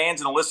the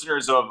fans and the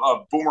listeners of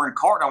Boomer and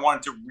Carton, I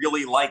wanted to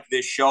really like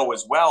this show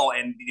as well.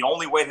 And the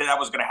only way that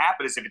was going to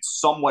happen is if it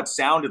somewhat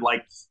sounded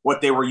like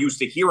what they were used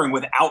to hearing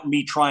without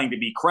me trying to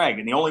be Craig.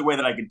 And the only way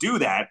that I could do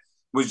that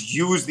was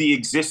use the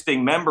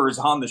existing members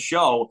on the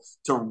show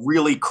to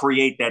really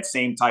create that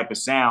same type of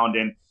sound.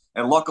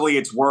 And luckily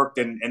it's worked.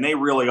 And they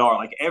really are,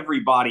 like,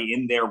 everybody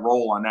in their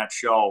role on that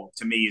show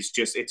to me is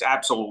just, it's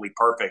absolutely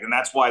perfect. And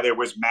that's why there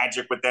was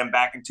magic with them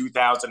back in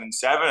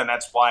 2007. And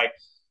that's why,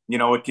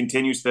 it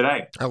continues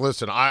today. Now,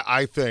 listen,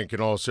 I think in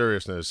all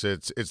seriousness,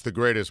 it's the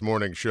greatest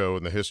morning show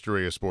in the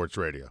history of sports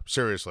radio.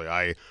 Seriously,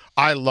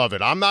 I love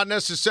it. I'm not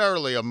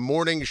necessarily a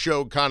morning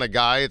show kind of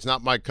guy. It's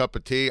not my cup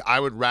of tea. I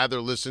would rather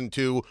listen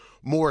to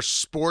more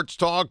sports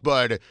talk,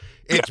 but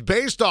it's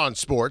based on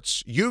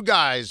sports. You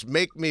guys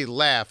make me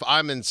laugh.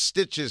 I'm in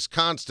stitches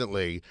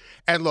constantly.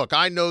 And look,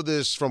 I know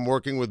this from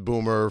working with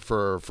Boomer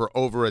for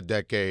over a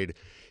decade.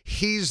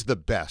 He's the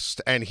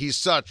best, and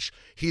he's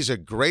a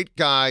great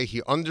guy.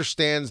 He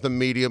understands the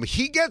medium.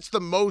 He gets the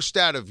most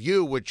out of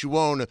you, which you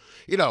own.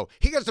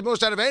 He gets the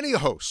most out of any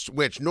host,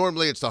 which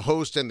normally it's the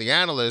host and the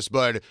analyst,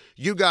 but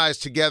you guys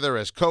together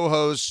as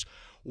co-hosts.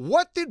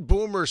 What did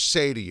Boomer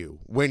say to you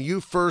when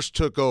you first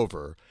took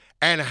over,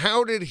 and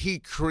how did he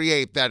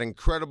create that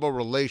incredible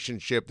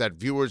relationship that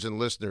viewers and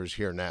listeners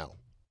hear now?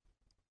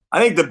 I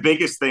think the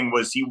biggest thing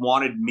was he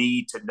wanted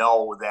me to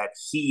know that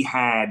he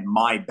had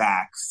my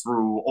back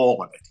through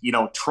all of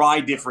it. Try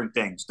different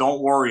things.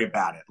 Don't worry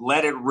about it.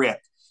 Let it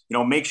rip.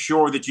 Make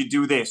sure that you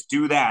do this,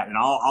 do that, and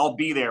I'll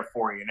be there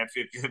for you. And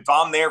if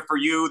I'm there for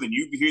you, then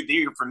you be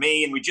there for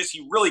me. And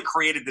he really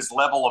created this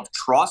level of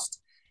trust.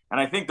 And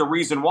I think the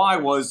reason why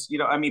was,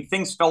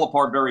 things fell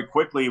apart very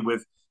quickly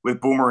with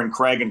Boomer and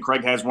Craig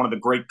has one of the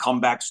great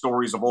comeback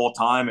stories of all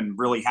time, and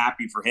really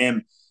happy for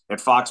him at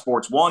Fox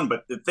Sports 1.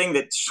 But the thing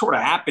that sort of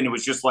happened, it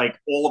was just like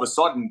all of a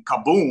sudden,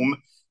 kaboom,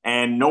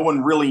 and no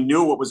one really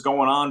knew what was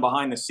going on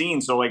behind the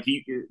scenes. So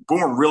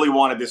Boomer really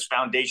wanted this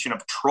foundation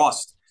of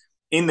trust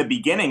in the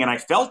beginning, and I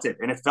felt it,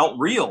 and it felt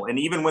real. And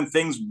even when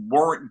things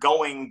weren't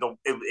going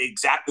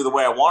exactly the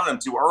way I wanted them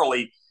to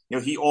early,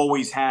 he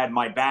always had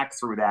my back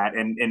through that.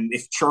 And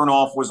if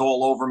Chernoff was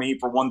all over me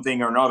for one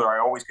thing or another, I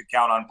always could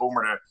count on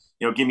Boomer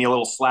to give me a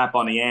little slap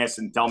on the ass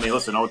and tell me,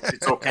 listen,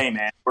 it's okay,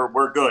 man.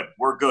 We're good.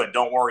 We're good.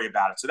 Don't worry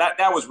about it. So that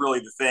was really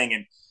the thing.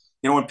 And,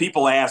 when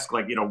people ask,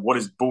 what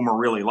is Boomer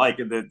really like?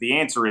 The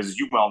answer is, as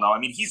you well know,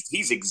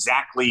 he's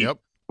exactly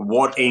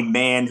what a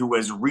man who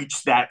has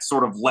reached that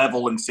sort of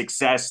level and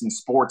success in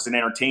sports and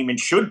entertainment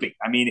should be.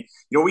 I mean,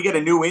 we get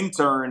a new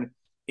intern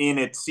in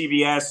at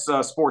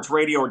CBS Sports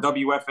Radio or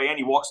WFAN.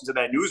 He walks into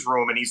that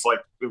newsroom and he's like,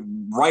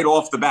 right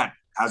off the bat,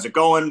 how's it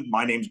going?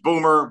 My name's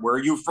Boomer. Where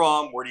are you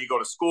from? Where do you go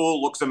to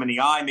school? Looks him in the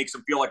eye, makes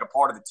him feel like a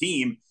part of the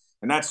team.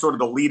 And that's sort of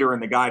the leader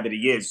and the guy that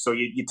he is. So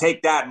you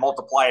take that and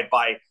multiply it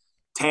by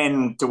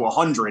 10 to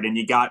 100, and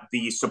you got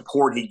the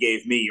support he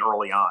gave me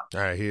early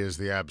on. He is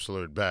the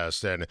absolute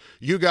best. And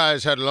you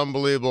guys had an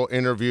unbelievable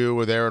interview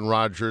with Aaron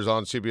Rodgers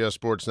on CBS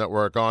Sports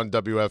Network on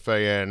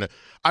WFAN.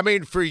 I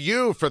mean, for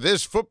you, for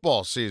this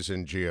football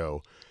season,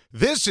 Gio,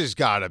 this has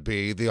got to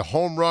be the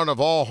home run of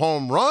all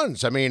home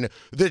runs. I mean,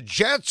 the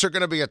Jets are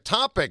going to be a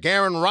topic.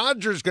 Aaron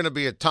Rodgers is going to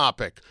be a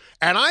topic.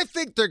 And I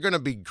think they're going to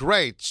be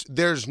great.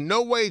 There's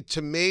no way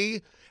to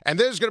me, and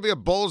there's going to be a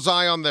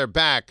bullseye on their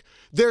back,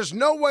 there's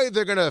no way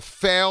they're going to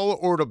fail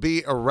or to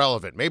be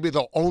irrelevant. Maybe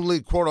they'll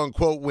only,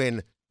 quote-unquote,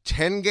 win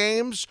 10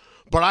 games,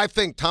 but I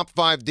think top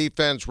 5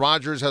 defense.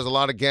 Rodgers has a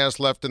lot of gas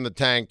left in the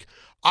tank.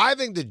 I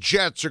think the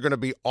Jets are going to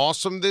be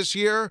awesome this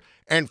year,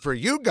 and for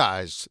you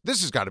guys,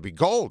 this has got to be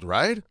gold,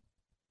 right?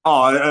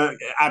 Oh,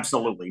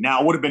 absolutely. Now,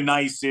 it would have been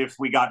nice if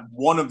we got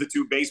one of the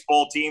 2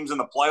 baseball teams in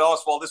the playoffs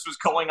while this was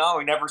going on.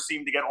 We never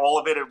seemed to get all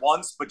of it at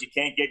once, but you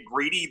can't get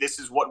greedy. This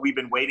is what we've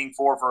been waiting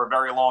for a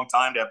very long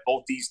time, to have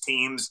both these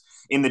teams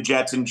in the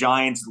Jets and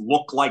Giants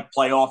look like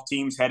playoff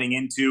teams heading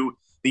into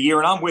the year.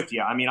 And I'm with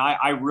you. I mean,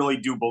 I really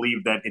do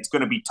believe that it's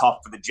going to be tough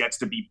for the Jets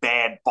to be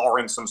bad,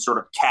 barring some sort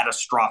of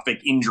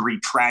catastrophic injury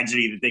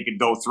tragedy that they could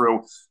go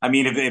through. I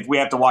mean, if we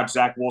have to watch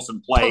Zach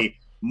Wilson play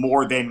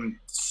more than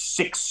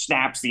 6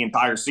 snaps the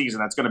entire season,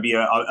 that's going to be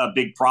a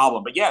big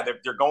problem. But yeah,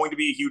 they're going to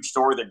be a huge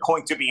story. They're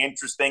going to be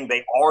interesting.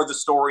 They are the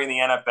story in the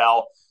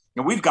NFL.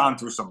 And we've gone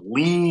through some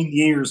lean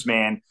years,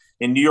 man,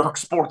 in New York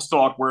sports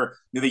talk, where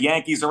the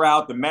Yankees are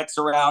out, the Mets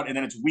are out, and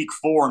then it's week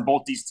 4 and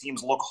both these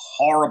teams look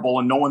horrible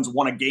and no one's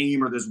won a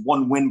game, or there's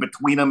one win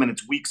between them and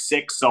it's week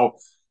 6. So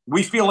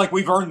we feel like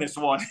we've earned this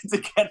one to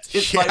get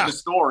this type of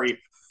story.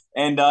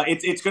 And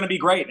it's going to be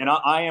great. And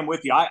I am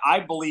with you. I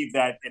believe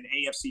that an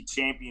AFC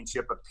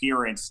championship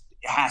appearance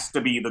has to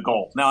be the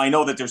goal. Now, I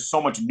know that there's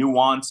so much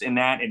nuance in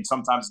that, and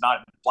sometimes not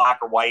black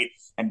or white,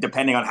 and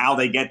depending on how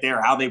they get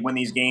there, how they win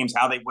these games,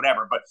 how they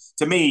whatever. But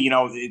to me,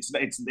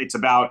 it's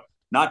about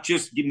not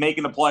just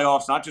making the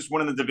playoffs, not just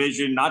winning the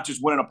division, not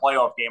just winning a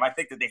playoff game. I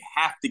think that they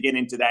have to get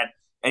into that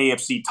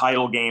AFC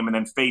title game and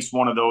then face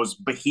one of those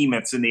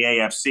behemoths in the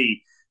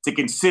AFC to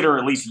consider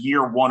at least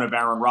year 1 of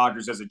Aaron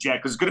Rodgers as a Jet,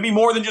 because it's going to be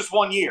more than just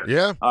 1 year.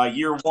 Yeah.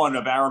 Year 1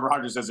 of Aaron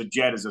Rodgers as a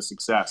Jet is a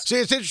success. See,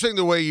 it's interesting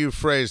the way you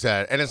phrase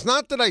that. And it's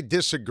not that I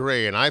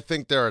disagree, and I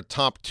think they're a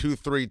top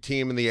 2-3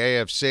 team in the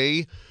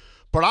AFC,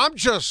 but I'm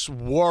just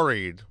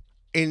worried,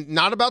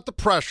 not about the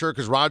pressure,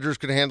 because Rodgers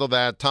can handle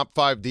that, top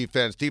 5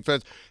 defense. The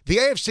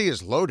AFC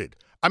is loaded.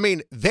 I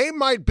mean, they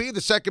might be the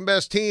second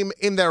best team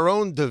in their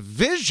own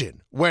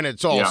division when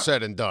it's all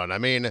said and done. I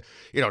mean,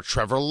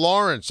 Trevor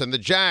Lawrence and the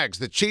Jags,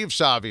 the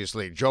Chiefs,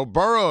 obviously, Joe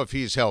Burrow if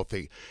he's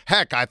healthy.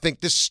 Heck, I think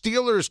the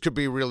Steelers could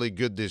be really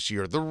good this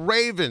year. The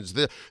Ravens,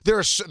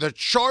 the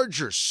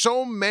Chargers,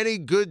 so many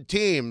good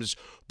teams.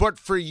 But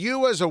for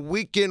you as a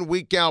week-in,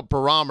 week-out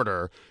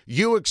barometer,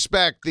 you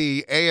expect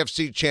the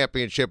AFC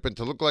Championship and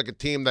to look like a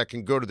team that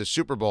can go to the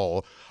Super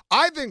Bowl.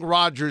 I think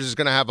Rodgers is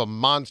going to have a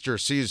monster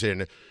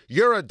season.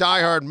 You're a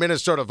diehard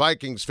Minnesota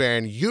Vikings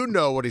fan. You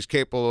know what he's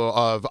capable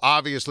of.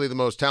 Obviously, the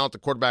most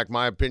talented quarterback, in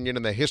my opinion,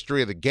 in the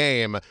history of the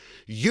game.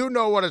 You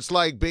know what it's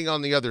like being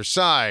on the other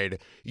side.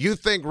 You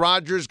think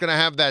Rodgers is going to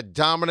have that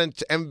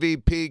dominant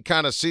MVP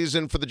kind of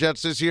season for the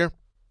Jets this year?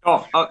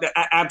 Oh,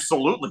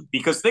 absolutely.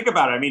 Because think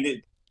about it. I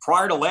mean,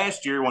 prior to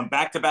last year, he won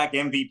back-to-back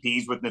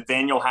MVPs with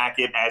Nathaniel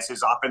Hackett as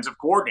his offensive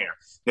coordinator.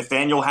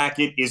 Nathaniel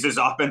Hackett is his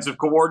offensive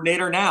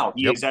coordinator now.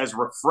 He is as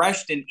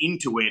refreshed and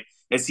into it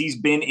as he's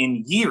been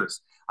in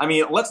years. I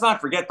mean, let's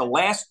not forget the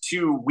last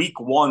 2 week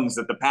 1s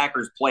that the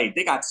Packers played.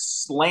 They got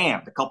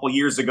slammed a couple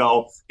years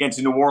ago against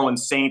the New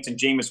Orleans Saints and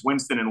Jameis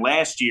Winston, and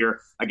last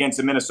year against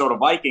the Minnesota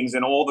Vikings.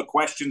 And all the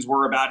questions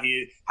were about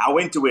how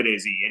into it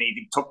is he. And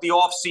he took the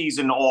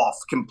offseason off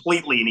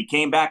completely, and he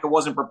came back and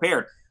wasn't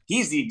prepared.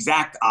 He's the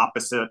exact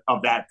opposite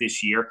of that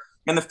this year.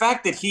 And the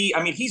fact that he's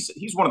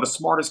one of the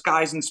smartest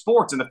guys in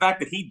sports. And the fact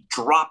that he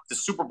dropped the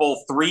Super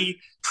Bowl III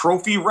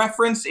trophy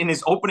reference in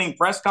his opening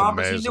press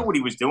conference, he knew what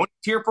he was doing.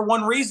 He's here for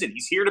one reason.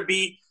 He's here to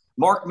be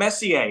Mark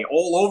Messier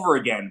all over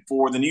again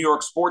for the New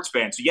York sports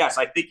fans. So, yes,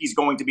 I think he's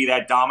going to be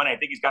that dominant. I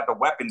think he's got the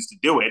weapons to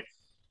do it.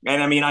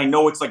 And, I mean, I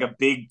know it's like a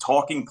big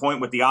talking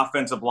point with the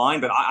offensive line,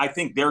 but I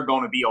think they're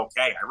going to be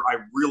okay. I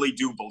really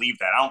do believe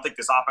that. I don't think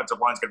this offensive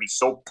line is going to be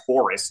so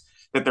porous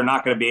that they're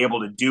not going to be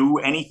able to do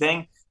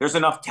anything. There's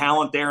enough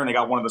talent there, and they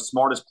got one of the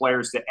smartest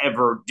players to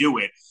ever do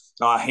it,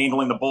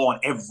 handling the ball on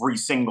every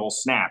single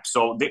snap.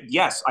 So,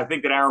 yes, I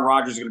think that Aaron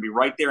Rodgers is going to be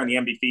right there in the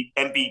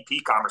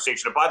MVP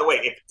conversation. And by the way,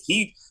 if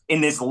he,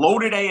 in this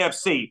loaded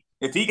AFC,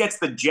 if he gets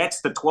the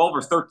Jets to 12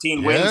 or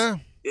 13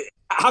 wins,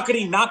 how could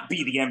he not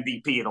be the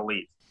MVP of the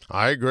league?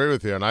 I agree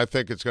with you, and I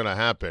think it's going to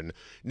happen.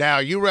 Now,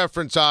 you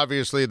reference,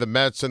 obviously, the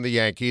Mets and the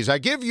Yankees. I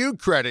give you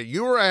credit.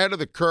 You were ahead of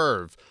the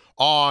curve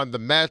on the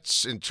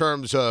Mets in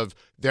terms of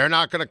they're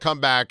not going to come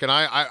back, and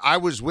I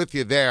was with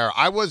you there.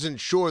 I wasn't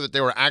sure that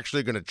they were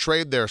actually going to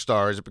trade their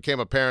stars. It became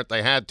apparent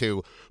they had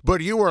to,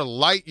 but you were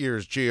light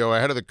years, Gio,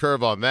 ahead of the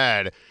curve on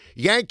that.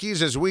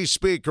 Yankees, as we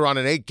speak, are on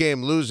an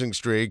 8-game losing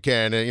streak,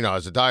 and,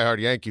 as a diehard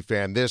Yankee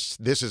fan, this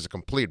is a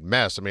complete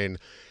mess. I mean,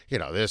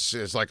 this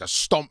is like a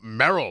Stump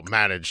Merrill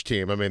managed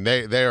team. I mean,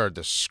 they are a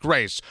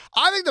disgrace.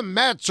 I think the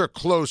Mets are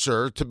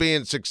closer to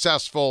being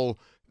successful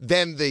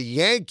than the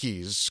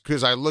Yankees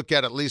because I look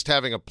at least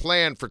having a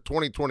plan for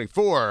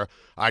 2024.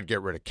 I'd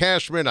get rid of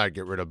Cashman. I'd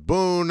get rid of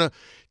Boone.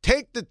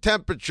 Take the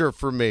temperature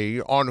for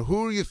me on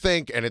who you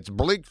think, and it's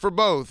bleak for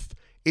both,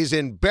 is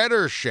in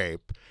better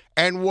shape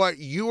and what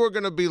you are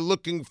going to be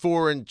looking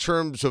for in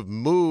terms of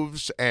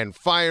moves and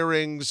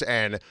firings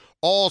and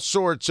all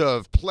sorts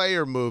of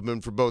player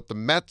movement for both the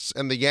Mets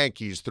and the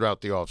Yankees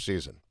throughout the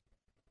offseason.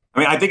 I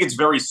mean, I think it's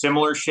very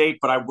similar shape,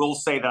 but I will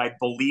say that I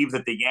believe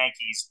that the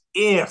Yankees,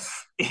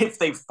 if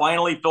they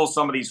finally fill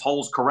some of these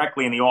holes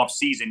correctly in the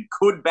offseason,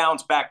 could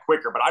bounce back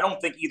quicker. But I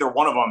don't think either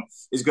one of them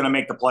is going to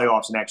make the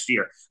playoffs next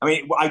year. I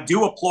mean, I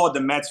do applaud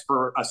the Mets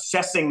for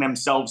assessing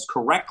themselves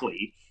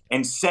correctly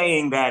and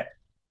saying that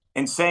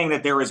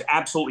there is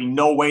absolutely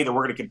no way that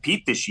we're going to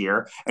compete this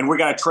year, and we're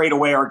going to trade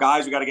away our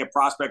guys. We got to get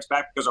prospects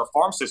back because our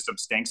farm system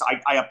stinks.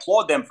 I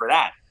applaud them for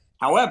that.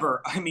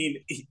 However, I mean,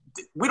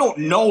 we don't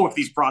know if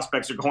these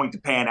prospects are going to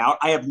pan out.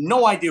 I have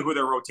no idea who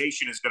their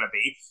rotation is going to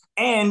be.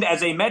 And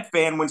as a Met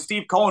fan, when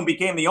Steve Cohen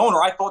became the owner,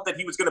 I thought that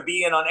he was going to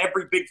be in on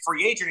every big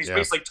free agent. He's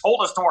basically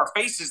told us to our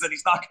faces that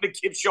he's not going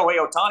to give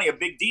Shohei Ohtani a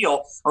big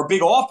deal or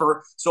big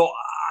offer. So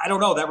I don't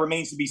know. That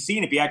remains to be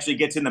seen if he actually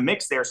gets in the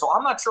mix there. So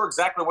I'm not sure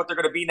exactly what they're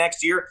going to be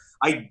next year.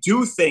 I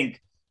do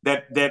think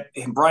that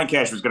Brian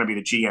Cash was going to be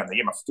the GM. They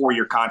gave him a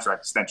 4-year contract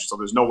extension, so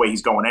there's no way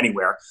he's going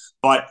anywhere.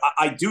 But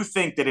I do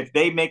think that if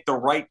they make the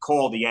right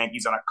call, the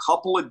Yankees, on a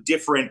couple of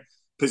different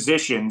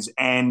positions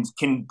and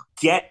can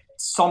get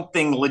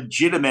something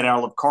legitimate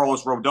out of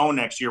Carlos Rodon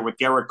next year with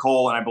Garrett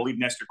Cole, and I believe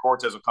Nestor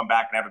Cortez will come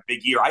back and have a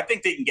big year. I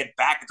think they can get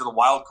back into the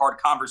wild card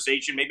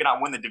conversation, maybe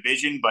not win the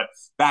division, but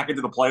back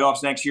into the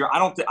playoffs next year. I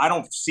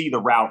don't see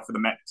the route for the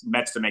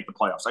Mets to make the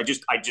playoffs.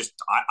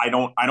 I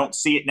don't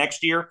see it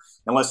next year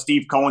unless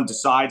Steve Cohen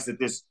decides that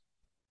this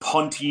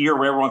punt year,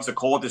 whatever wants to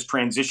call it, this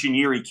transition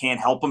year, he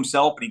can't help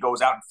himself, and he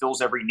goes out and fills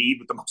every need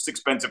with the most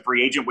expensive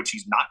free agent, which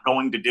he's not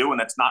going to do, and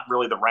that's not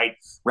really the right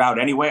route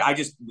anyway.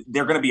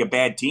 They're going to be a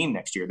bad team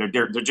next year.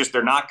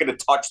 They're not going to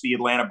touch the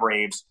Atlanta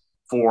Braves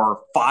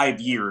for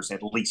 5 years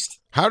at least.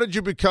 How did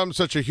you become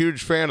such a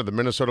huge fan of the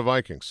Minnesota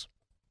Vikings?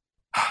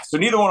 So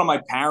neither one of my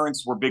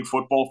parents were big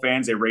football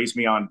fans. They raised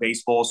me on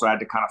baseball, so I had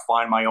to kind of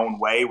find my own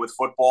way with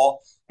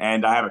football.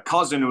 And I have a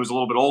cousin who was a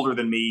little bit older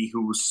than me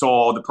who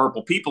saw the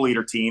Purple People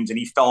Eater teams, and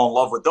he fell in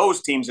love with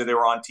those teams that they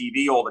were on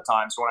TV all the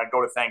time. So when I'd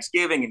go to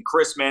Thanksgiving and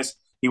Christmas,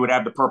 he would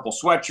have the purple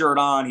sweatshirt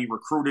on. He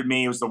recruited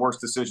me. It was the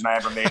worst decision I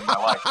ever made in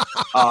my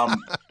life.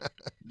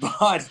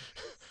 But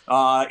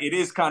it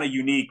is kind of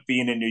unique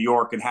being in New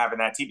York and having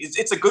that team.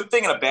 It's a good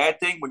thing and a bad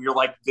thing when you're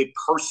like the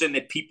person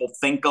that people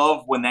think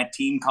of when that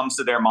team comes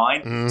to their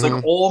mind. Mm-hmm. It's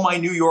like all my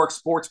New York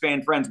sports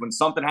fan friends, when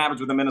something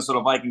happens with the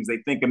Minnesota Vikings, they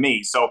think of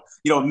me. So,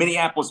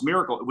 Minneapolis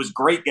Miracle, it was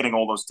great getting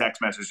all those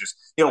text messages.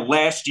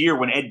 Last year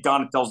when Ed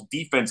Donatel's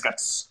defense got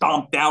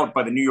stomped out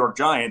by the New York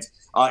Giants,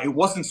 it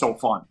wasn't so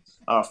fun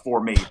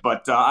for me,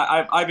 but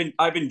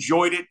I've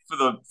enjoyed it for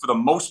the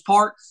most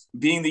part,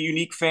 being the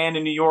unique fan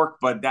in New York.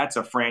 But that's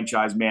a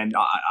franchise, man.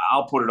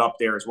 I'll put it up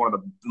there as one of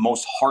the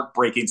most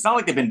heartbreaking. It's not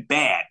like they've been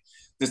bad.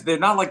 They're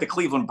not like the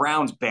Cleveland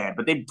Browns bad,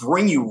 but they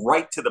bring you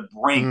right to the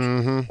brink,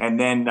 and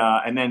then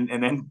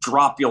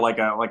drop you like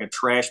a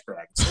trash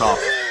bag. It's tough.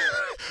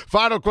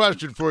 Final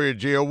question for you,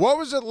 Gio. What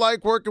was it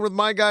like working with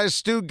my guy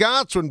Stu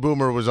Gatz when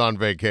Boomer was on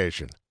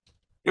vacation?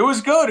 It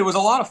was good. It was a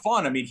lot of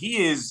fun. I mean,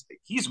 he's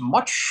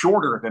much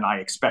shorter than I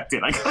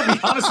expected. I gotta be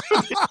honest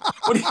with you.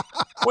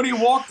 When he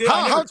walked in,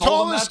 how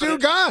tall is Stu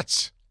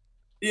Gatz?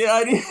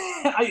 Yeah,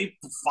 I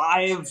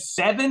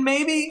 5'7",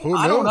 maybe. Who knew?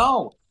 I don't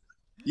know.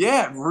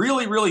 Yeah,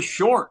 really, really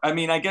short. I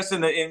mean, I guess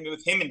with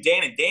him and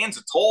Dan's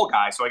a tall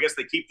guy, so I guess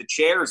they keep the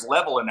chairs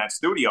level in that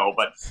studio.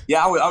 But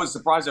yeah, I was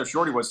surprised how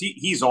short he was.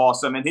 He's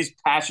awesome, and his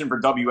passion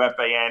for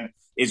WFAN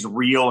is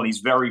real, and he's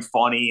very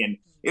funny. And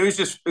it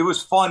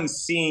was fun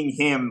seeing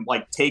him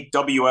take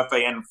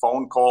WFAN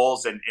phone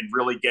calls and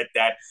really get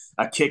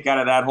a kick out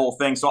of that whole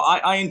thing. So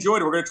I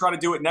enjoyed it. We're going to try to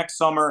do it next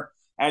summer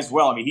as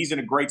well. I mean, he's in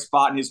a great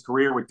spot in his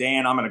career with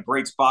Dan. I'm in a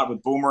great spot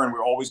with Boomer, and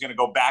we're always going to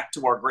go back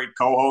to our great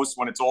co-hosts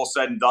when it's all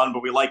said and done.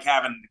 But we like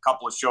having a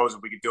couple of shows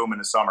if we could do them in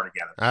the summer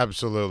together.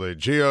 Absolutely.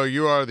 Gio,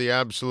 you are the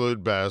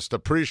absolute best.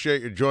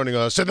 Appreciate you joining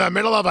us in the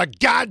middle of a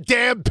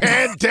goddamn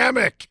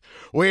pandemic.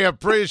 We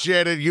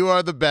appreciate it. You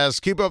are the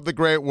best. Keep up the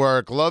great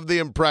work. Love the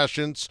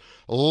impressions.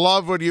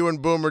 Love what you and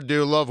Boomer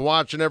do. Love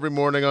watching every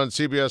morning on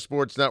CBS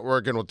Sports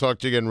Network, and we'll talk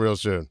to you again real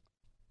soon.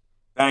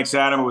 Thanks,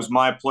 Adam. It was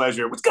my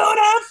pleasure. What's going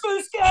on,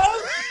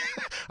 Fusco?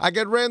 I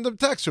get random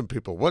texts from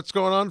people. What's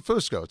going on,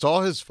 Fusco? It's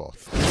all his fault.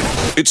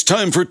 It's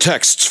time for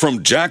texts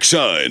from Jack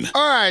Schein.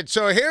 All right,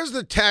 so here's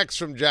the text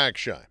from Jack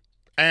Schein.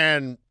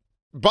 And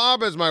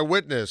Bob, as my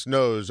witness,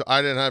 knows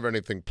I didn't have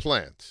anything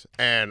planned.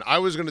 And I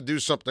was going to do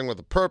something with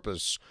a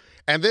purpose.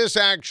 And this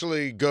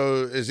actually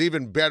is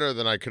even better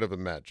than I could have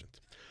imagined.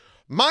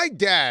 My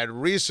dad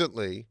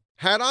recently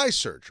had eye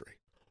surgery.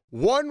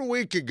 1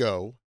 week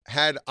ago,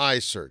 had eye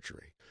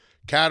surgery.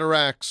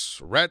 Cataracts,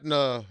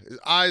 retina, his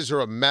eyes are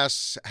a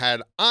mess,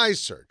 had eye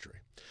surgery.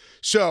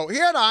 So he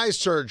had eye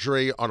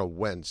surgery on a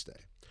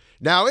Wednesday.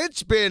 Now,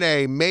 it's been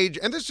a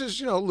major, and this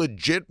is,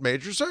 legit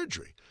major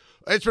surgery.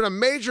 It's been a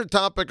major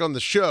topic on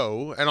the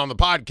show and on the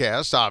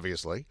podcast,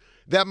 obviously,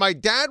 that my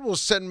dad will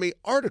send me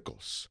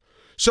articles.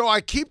 So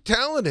I keep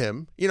telling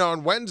him,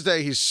 on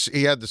Wednesday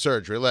he had the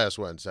surgery last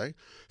Wednesday.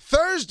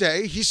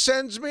 Thursday, he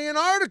sends me an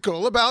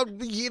article about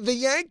the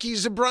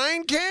Yankees and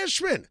Brian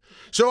Cashman.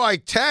 So I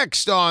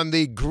text on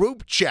the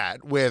group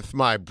chat with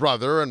my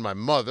brother and my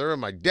mother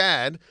and my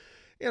dad,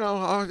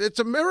 it's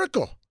a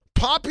miracle.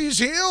 Poppy's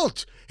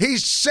healed.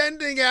 He's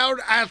sending out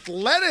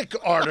athletic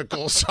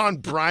articles on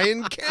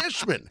Brian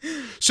Cashman.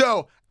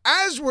 So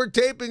as we're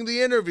taping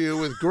the interview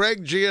with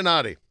Gregg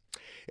Giannotti,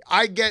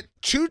 I get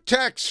 2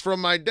 texts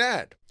from my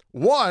dad.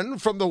 One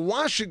from the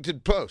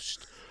Washington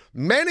Post.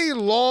 Many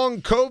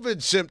long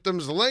COVID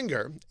symptoms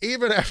linger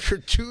even after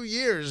 2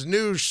 years,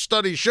 new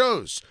study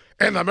shows,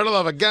 in the middle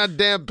of a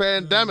goddamn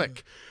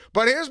pandemic.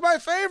 But here's my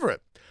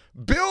favorite.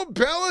 Bill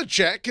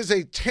Belichick is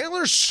a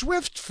Taylor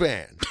Swift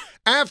fan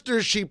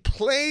after she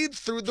played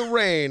through the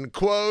rain.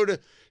 Quote,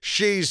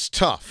 she's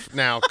tough.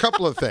 Now, a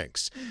couple of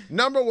things.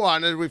 Number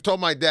one, as we've told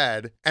my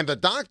dad, and the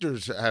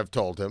doctors have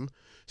told him,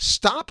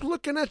 stop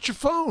looking at your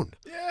phone.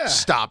 Yeah.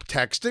 Stop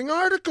texting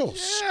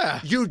articles. Yeah.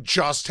 You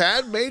just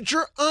had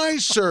major eye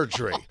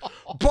surgery.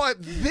 But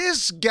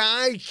this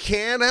guy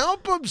can't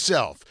help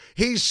himself.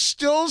 He's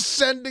still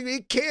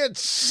he can't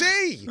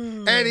see,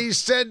 and he's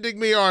sending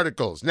me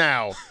articles.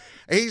 Now,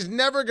 he's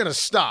never going to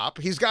stop.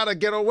 He's got to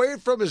get away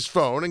from his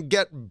phone and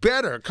get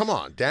better. Come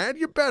on, Dad,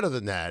 you're better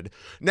than that.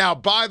 Now,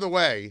 by the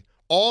way,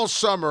 all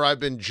summer I've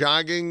been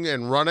jogging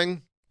and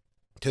running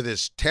to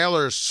this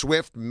Taylor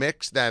Swift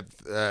mix that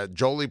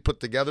Jolie put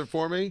together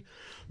for me.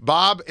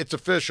 Bob, it's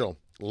official.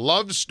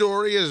 Love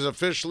Story is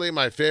officially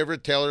my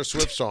favorite Taylor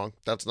Swift song.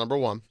 That's number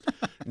 1.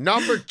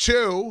 Number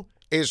 2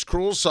 is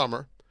Cruel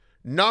Summer.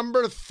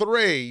 Number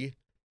 3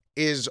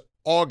 is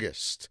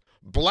August.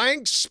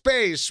 Blank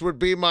Space would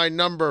be my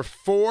number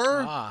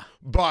 4,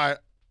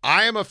 but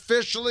I am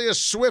officially a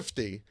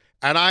Swiftie,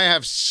 and I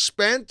have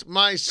spent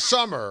my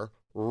summer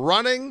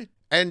running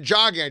and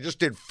jogging. I just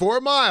did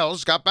 4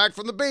 miles, got back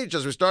from the beach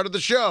as we started the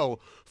show,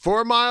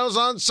 4 miles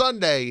on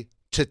Sunday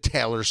to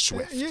Taylor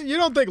Swift. You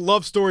don't think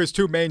Love Story is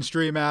too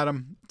mainstream,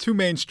 Adam? Too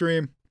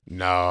mainstream?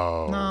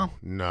 No.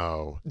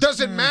 Does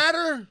it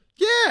matter?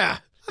 Yeah,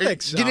 I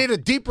think so. You need a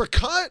deeper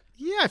cut?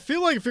 Yeah, I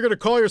feel like if you're going to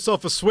call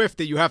yourself a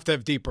Swiftie, you have to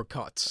have deeper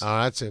cuts.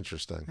 Oh, that's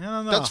interesting. I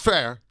don't know. That's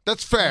fair.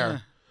 Yeah.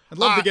 I'd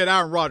love to get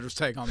Aaron Rodgers'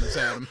 take on this,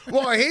 Adam.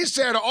 Well, he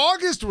said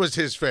August was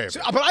his favorite.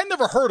 But I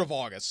never heard of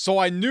August, so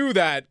I knew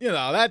that,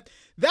 that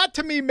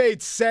to me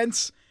made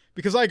sense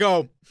because I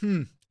go,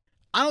 I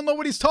don't know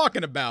what he's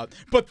talking about.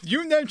 But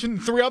you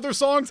mentioned 3 other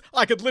songs,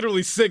 I could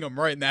literally sing them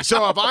right now.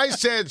 So if I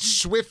said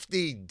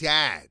Swiftie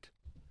Dad,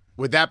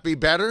 would that be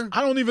better?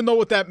 I don't even know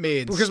what that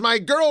means. Because my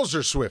girls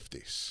are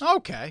Swifties.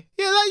 Okay.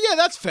 Yeah,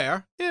 that's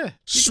fair. Yeah.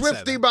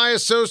 Swiftie by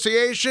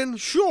association?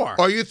 Sure.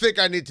 Or you think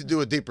I need to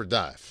do a deeper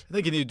dive? I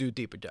think you need to do a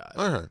deeper dive.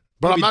 All right.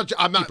 But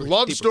I'm not.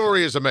 Love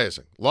Story is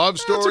amazing. Love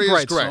Story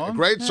is great. Song. A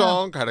great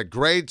song. Had a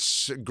great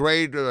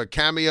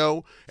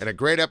cameo and a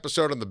great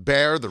episode on The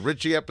Bear, the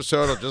Richie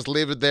episode. I'll just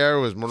leave it there.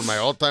 It was one of my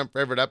all-time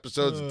favorite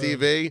episodes of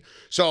TV.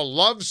 So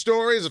Love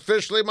Story is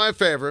officially my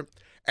favorite.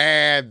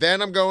 And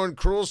then I'm going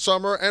Cruel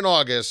Summer and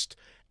August.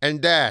 And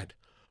Dad,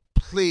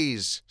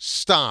 please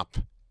stop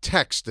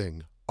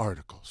texting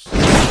articles.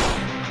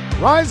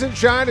 Rise and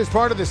Shine is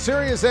part of the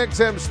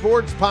SiriusXM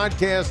Sports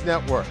Podcast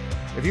Network.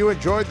 If you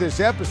enjoyed this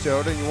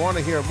episode and you want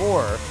to hear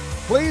more,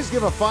 please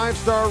give a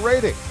 5-star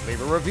rating,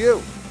 leave a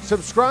review.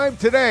 Subscribe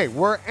today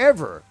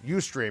wherever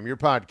you stream your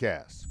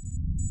podcasts.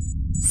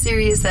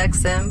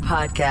 SiriusXM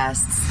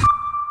Podcasts.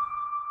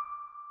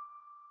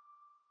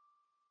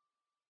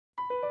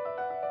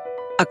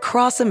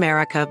 Across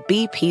America,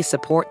 BP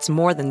supports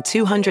more than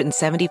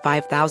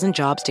 275,000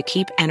 jobs to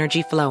keep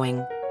energy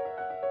flowing.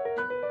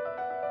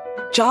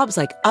 Jobs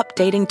like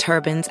updating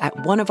turbines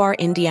at one of our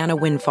Indiana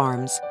wind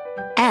farms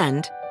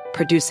and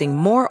producing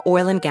more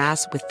oil and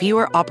gas with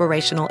fewer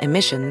operational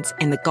emissions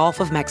in the Gulf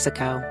of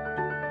Mexico.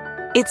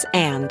 It's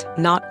and,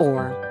 not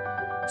or.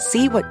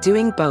 See what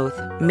doing both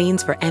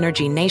means for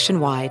energy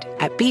nationwide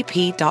at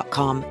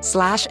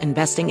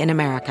bp.com/investing in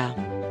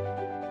America.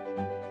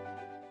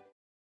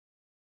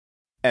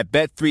 At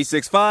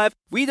Bet365,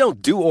 we don't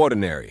do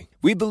ordinary.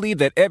 We believe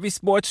that every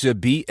sport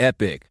should be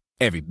epic.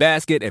 Every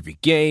basket, every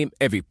game,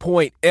 every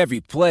point,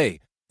 every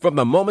play. From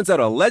the moments that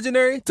are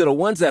legendary to the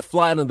ones that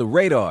fly under the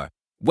radar.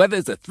 Whether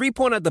it's a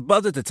three-pointer at the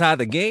buzzer to tie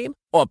the game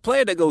or a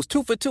player that goes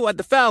 2 for 2 at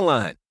the foul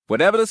line.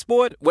 Whatever the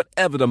sport,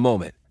 whatever the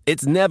moment.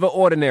 It's never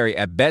ordinary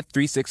at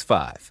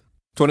Bet365.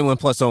 21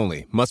 plus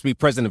only. Must be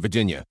present in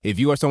Virginia. If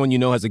you or someone you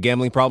know has a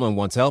gambling problem and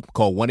wants help,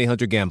 call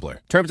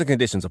 1-800-GAMBLER. Terms and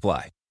conditions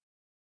apply.